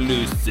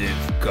exclusive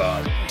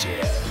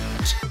content.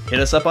 Hit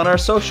us up on our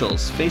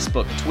socials,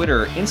 Facebook,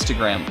 Twitter,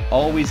 Instagram,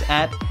 always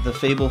at The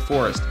Fable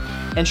Forest.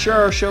 And share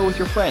our show with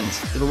your friends.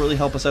 It'll really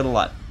help us out a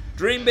lot.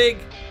 Dream big.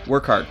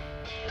 Work hard.